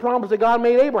 after the promise that God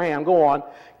made Abraham, go on,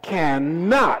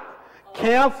 cannot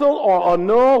cancel or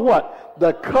annul what?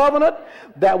 The covenant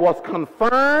that was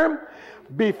confirmed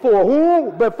before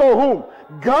whom? Before whom?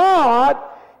 God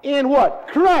in what?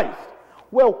 Christ.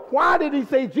 Well, why did he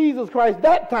say Jesus Christ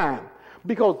that time?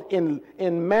 Because in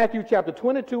Matthew chapter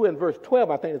 22 and verse 12,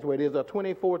 I think that's where it is, or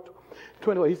 24,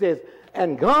 he says,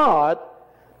 and God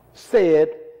said,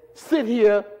 sit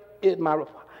here in my...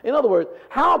 In other words,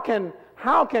 how can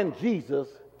Jesus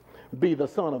be the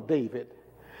son of David?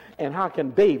 And how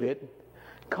can David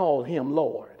call him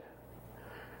Lord?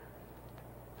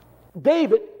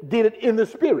 David did it in the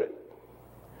spirit.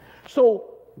 So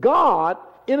God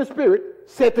in the spirit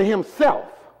said to himself,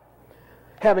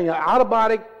 having an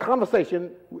out-of-body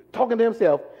conversation, talking to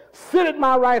himself, sit at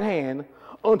my right hand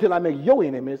until I make your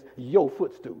enemies your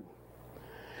footstool.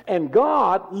 And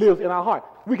God lives in our heart.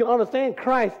 We can understand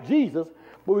Christ Jesus,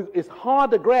 but it's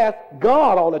hard to grasp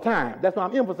God all the time. That's why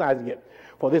I'm emphasizing it.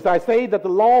 For this I say, that the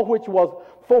law which was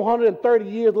 430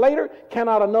 years later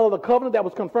cannot annul the covenant that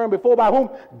was confirmed before by whom?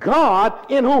 God,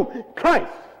 in whom?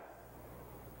 Christ.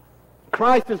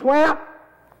 Christ is where?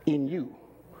 In you.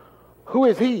 Who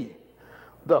is he?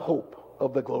 The hope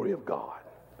of the glory of God.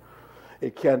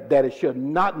 It should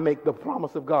not make the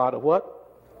promise of God a what?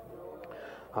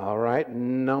 All right,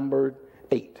 number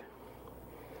 8.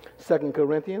 2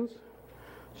 Corinthians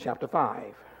chapter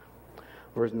 5,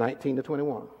 verse 19 to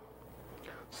 21.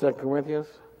 2 Corinthians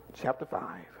chapter 5,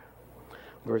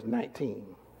 verse 19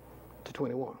 to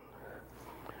 21.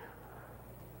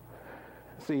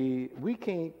 See, we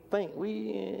can't think,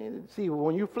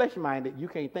 when you're flesh-minded, you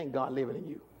can't think God living in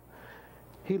you.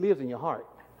 He lives in your heart.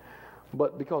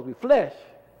 But because we flesh,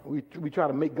 we try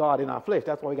to make God in our flesh.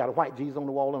 That's why we got a white Jesus on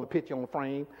the wall and a picture on the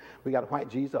frame. We got a white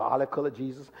Jesus, an olive-colored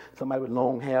Jesus, somebody with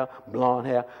long hair, blonde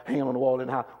hair, hanging on the wall in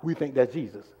the house. We think that's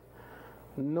Jesus.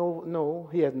 No,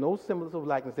 he has no semblance of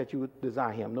likeness that you would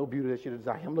desire him, no beauty that you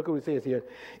desire him. Look what it says here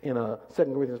in 2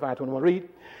 Corinthians 5:21. Read.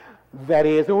 That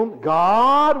is whom?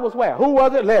 God was where? Who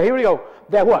was it? Here we go.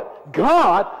 That what?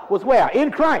 God was where? In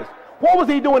Christ. What was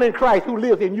he doing in Christ who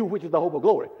lives in you, which is the hope of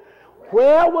glory?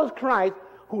 Where was Christ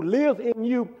who lives in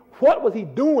you? What was he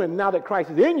doing now that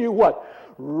Christ is in you?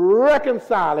 What?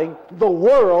 Reconciling the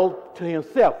world to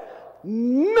himself.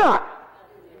 Not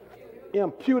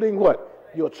imputing what?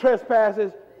 Your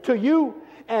trespasses to you,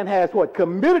 and has what?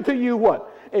 Committed to you what?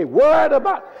 A word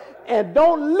about And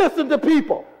don't listen to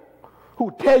people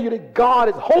who tell you that God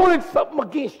is holding something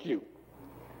against you.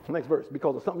 Next verse,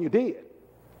 because of something you did.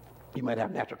 You might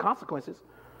have natural consequences,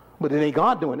 but it ain't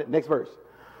God doing it. Next verse.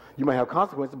 You might have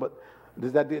consequences, but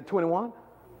does that do 21?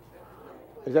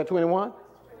 Is that 21?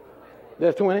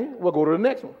 That's 20. We'll go to the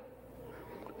next one.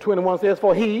 21 says,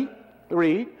 for he,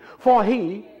 read, for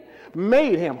he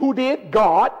made him. Who did?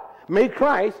 God made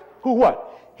Christ. Who what?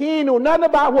 He knew nothing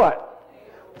about what?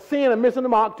 Sin and missing the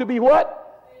mark to be what?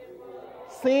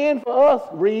 Sin for us.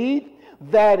 Read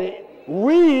that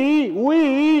we,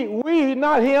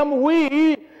 not him,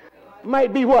 we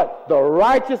might be what? The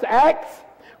righteous acts,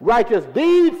 righteous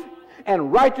deeds,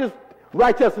 and righteousness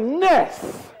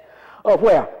of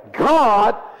where?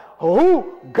 God,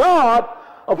 who? God,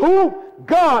 of who?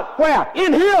 God, where?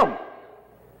 In him.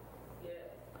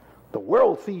 The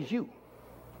world sees you.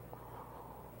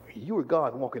 You are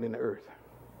God walking in the earth.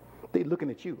 They're looking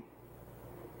at you.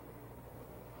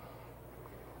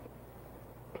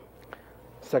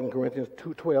 2 Corinthians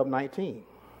 2:12, 19.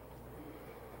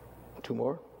 Two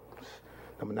more.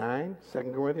 Number 9, 2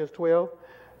 Corinthians 12,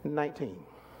 19.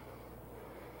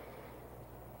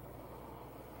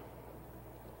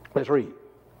 Let's read.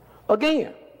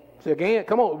 Again. Say again.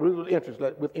 Come on, with interest.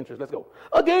 Let's go.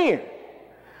 Again.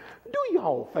 Do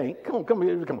y'all think, come on.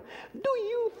 Do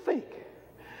you think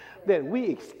that we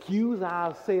excuse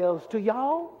ourselves to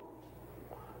y'all?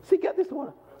 See, get this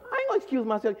one. I ain't gonna excuse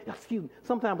myself. Excuse me.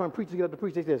 Sometimes when preachers get up to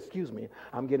preach, they say, excuse me,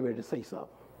 I'm getting ready to say something.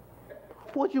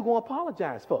 What you gonna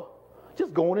apologize for?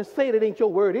 Just go on and say it. It ain't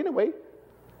your word anyway.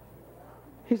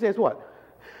 He says what?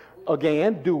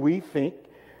 Again, do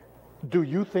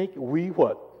you think we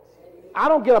what? I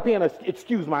don't get up here and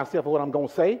excuse myself for what I'm gonna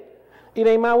say. It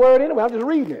ain't my word anyway. I'm just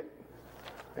reading it.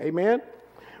 Amen.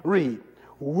 Read.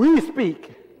 We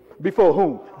speak before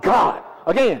whom? God.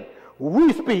 Again,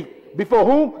 we speak before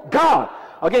whom? God.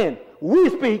 Again, we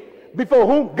speak before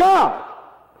whom? God.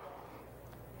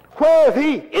 Where is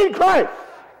he? In Christ.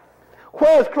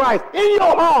 Where is Christ? In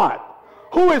your heart.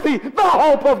 Who is he? The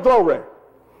hope of glory.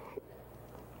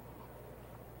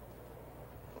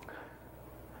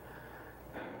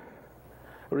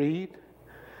 Read.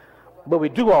 But we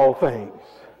do all things,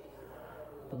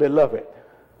 beloved,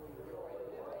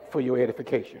 for your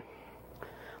edification.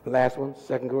 Last one,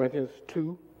 2 Corinthians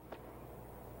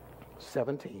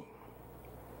 2:17.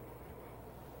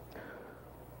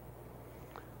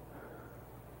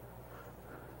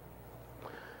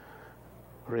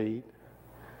 Read.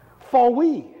 For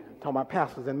we, talking about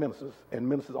pastors and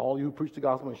ministers, all you who preach the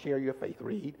gospel and share your faith.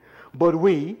 Read. But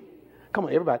we, come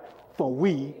on everybody, for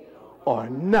we are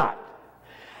not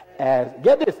as,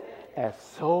 get this, as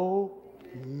so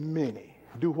many.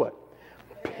 Do what?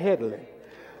 Peddling.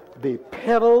 They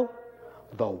peddle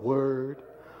the word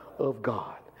of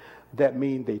God. That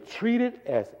means they treat it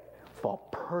as for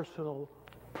personal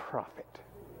profit.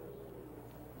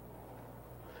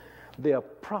 They are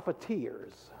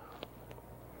profiteers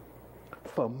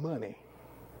for money.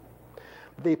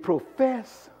 They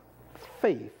profess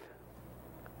faith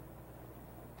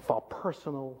for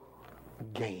personal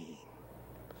gain.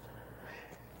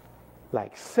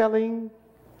 Like selling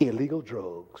illegal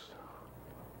drugs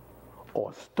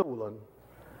or stolen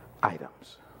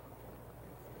items.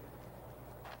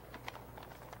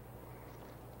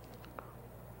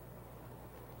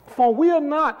 For we are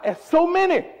not as so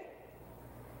many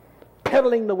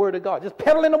peddling the word of God. Just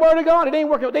peddling the word of God. It ain't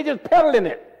working. They just peddling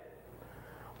it.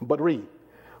 But read.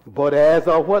 But as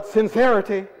of what?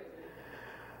 Sincerity.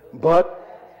 But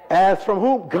as from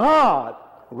whom? God.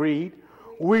 Read.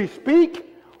 We speak.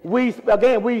 We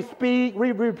speak.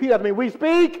 Repeat after me. We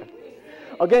speak.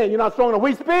 Again, you're not strong enough.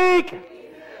 We speak.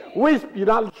 You're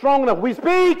not strong enough. We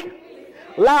speak.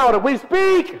 Louder. We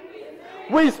speak.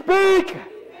 We speak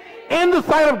in the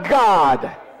sight of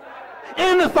God.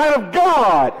 In the sight of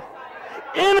God.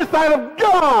 In the sight of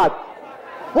God.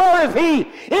 Where is he?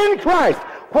 In Christ.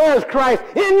 Where is Christ?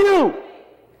 In you.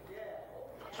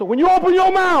 So when you open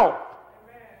your mouth,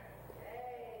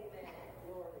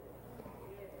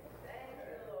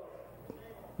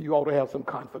 you ought to have some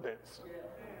confidence.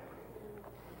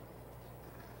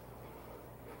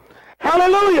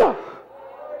 Hallelujah.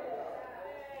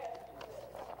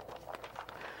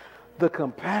 The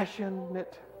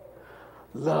compassionate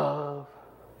love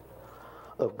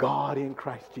of God in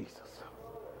Christ Jesus.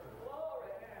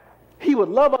 He would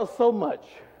love us so much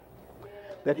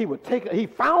that he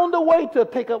found a way to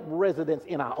take up residence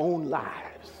in our own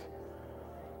lives.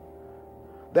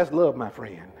 That's love, my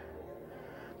friend.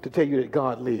 To tell you that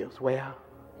God lives where?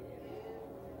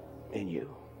 In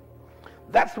you.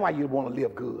 That's why you want to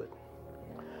live good.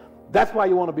 That's why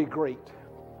you want to be great.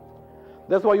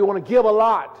 That's why you want to give a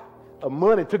lot of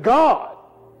money to God.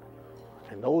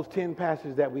 And those 10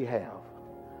 pastors that we have,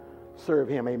 serve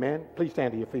him. Amen. Please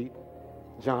stand to your feet.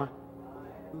 John.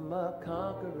 I'm a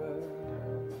conqueror,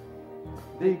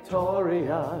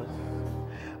 victorious.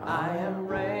 I am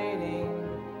reigning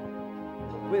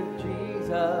with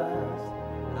Jesus.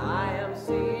 I am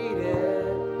seated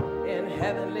in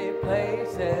heavenly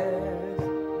places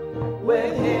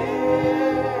with him,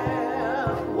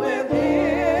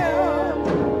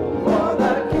 for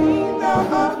the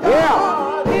kingdom of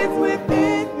God is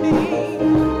within me.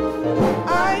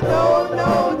 I know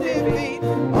no defeat,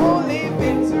 only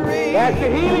victory. That's the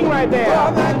healing right there.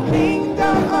 For the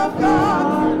kingdom of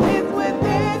God is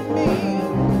within me.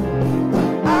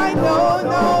 I know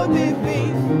no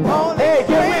defeat, only Hey,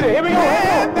 get with it. Here we go.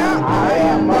 I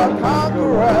am a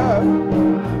conqueror,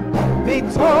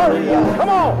 victorious. Come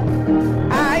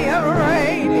on. I am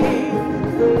reigning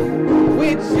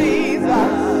with Jesus.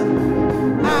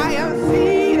 I am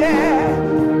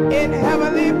seated in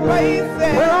heavenly places.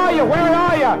 Where are you? Where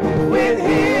are you? With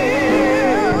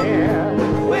him,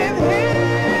 with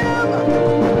him.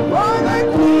 For the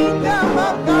kingdom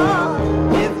of God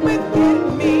is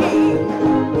within me.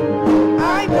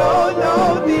 I know no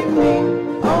defeat,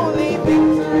 only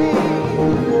victory.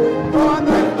 For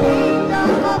the kingdom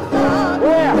of God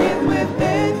is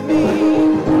within me.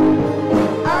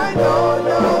 I know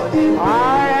no defeat. I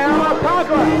am a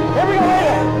conqueror. Here we go.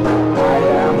 I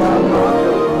am a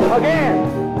conqueror. Again.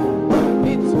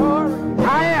 Victorious. I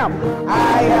am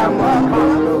a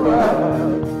conqueror.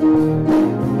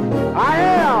 I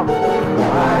am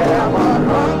a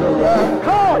conqueror.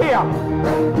 Call here.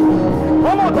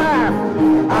 One more time.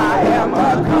 I am a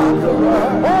conqueror.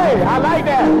 Hey, I like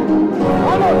that.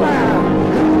 One more time.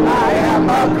 I am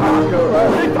a conqueror.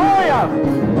 Victoria.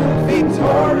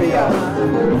 Victorious.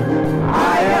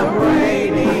 I am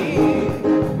reigning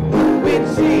with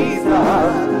Jesus.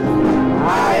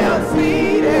 I am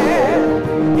seated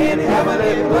in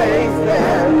heavenly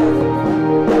places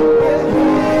with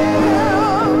him,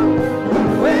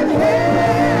 with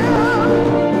him.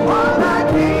 For the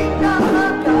kingdom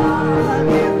of God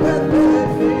is within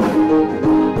me.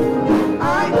 I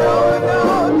know no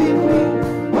defeat,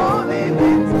 only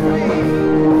victory.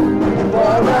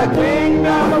 For the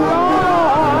kingdom of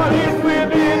God is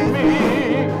within me.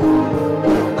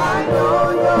 I know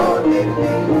no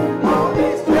defeat, only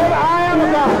strength. I am a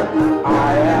God. I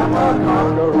am a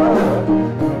conqueror.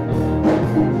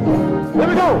 Here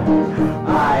we go.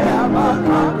 I am a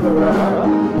conqueror.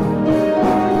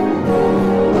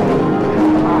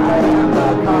 I am a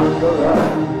conqueror.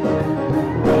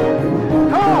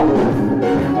 Come on.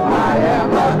 I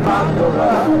am a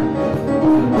conqueror.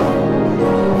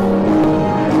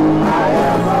 I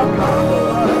am a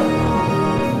conqueror.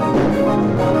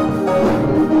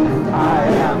 I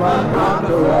am a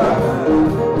conqueror.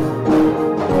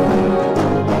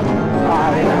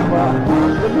 I am a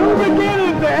The new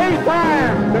beginning, the 8th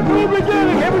time. The new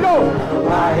beginning. Here we go.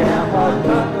 I am a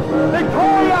conqueror.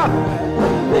 Victoria.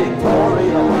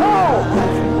 Victorious. Go.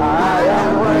 I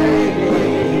am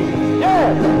reigning Yeah.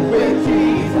 with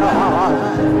Jesus.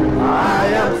 I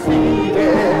am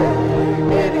seated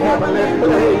in heavenly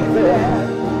places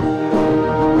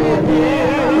with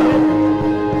him,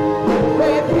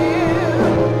 with him.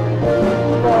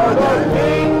 For the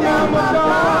kingdom of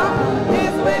God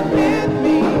is within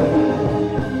me.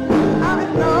 I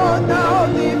know no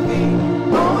defeat,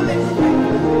 only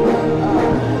strength.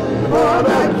 For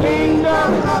the kingdom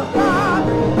of God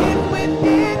is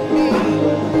within me.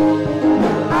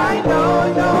 I know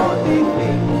no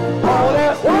defeat, only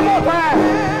strength. One more time.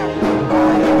 I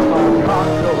am a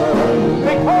conqueror,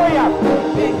 Victoria.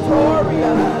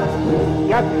 victorious.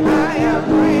 Yes. I am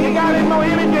free. You got any more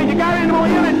energy? You got any more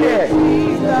energy?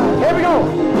 Jesus. Here we go.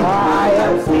 I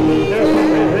am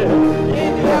seated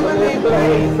in heavenly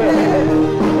places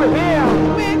With him.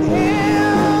 with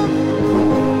him,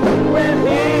 with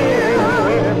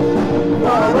him.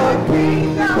 For the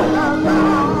kingdom of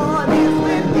God is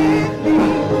within me.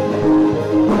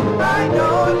 I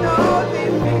know no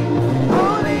defeat,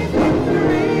 only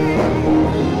victory.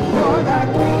 For the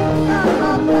kingdom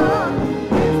of God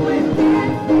is within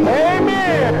me.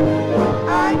 Amen.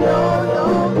 I know no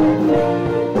defeat,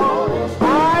 only I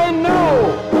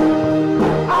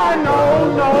know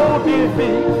no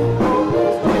defeat.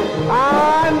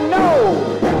 I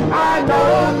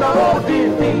know no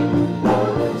defeat.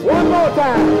 One more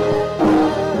time.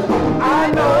 I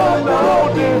know no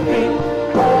defeat.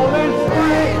 Holy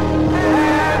strength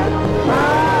and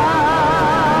power.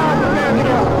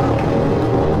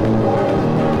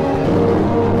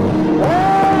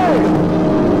 Hey!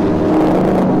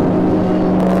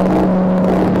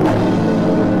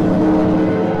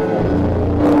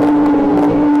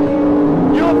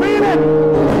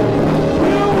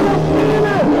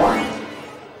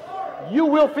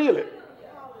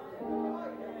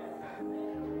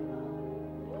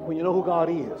 God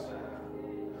is.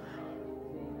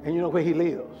 And you know where he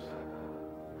lives.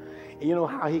 And you know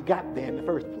how he got there in the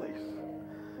first place.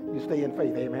 You stay in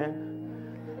faith, amen.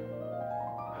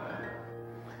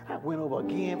 I went over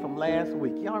again from last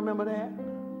week. Y'all remember that?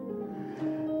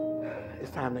 It's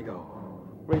time to go.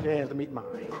 Raise your hands to meet mine.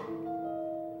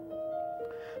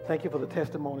 Thank you for the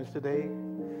testimonies today.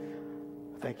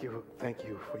 Thank you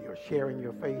for your sharing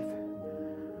your faith,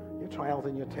 your trials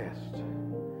and your tests,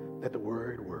 that the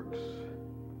word works.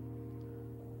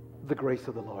 The grace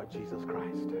of the Lord Jesus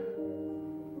Christ,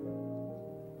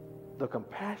 the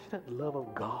compassionate love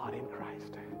of God in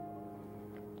Christ,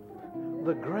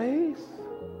 the grace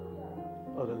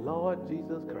of the Lord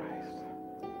Jesus Christ,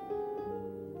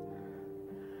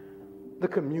 the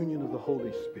communion of the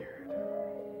Holy Spirit,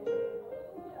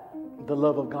 the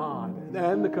love of God,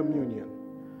 and the communion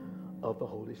of the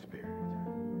Holy Spirit.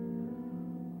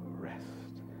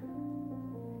 Rest.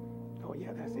 Oh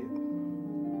yeah, that's it.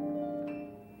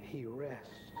 He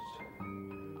rests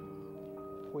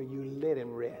where you let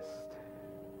him rest.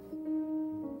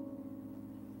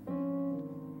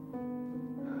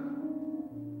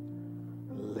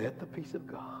 Let the peace of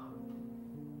God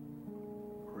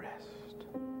rest.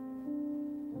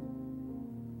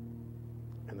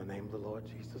 In the name of the Lord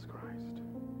Jesus Christ.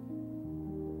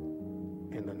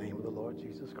 In the name of the Lord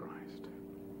Jesus Christ.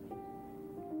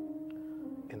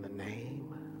 In the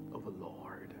name of the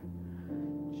Lord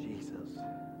Jesus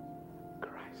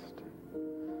Christ.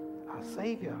 Our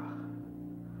Savior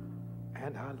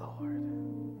and our Lord.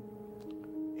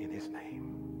 In his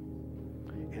name.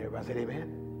 And everybody say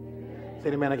amen.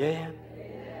 Say amen again.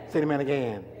 Say amen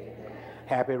again.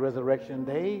 Happy Resurrection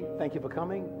Day. Thank you for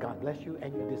coming. God bless you,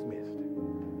 and you're dismissed.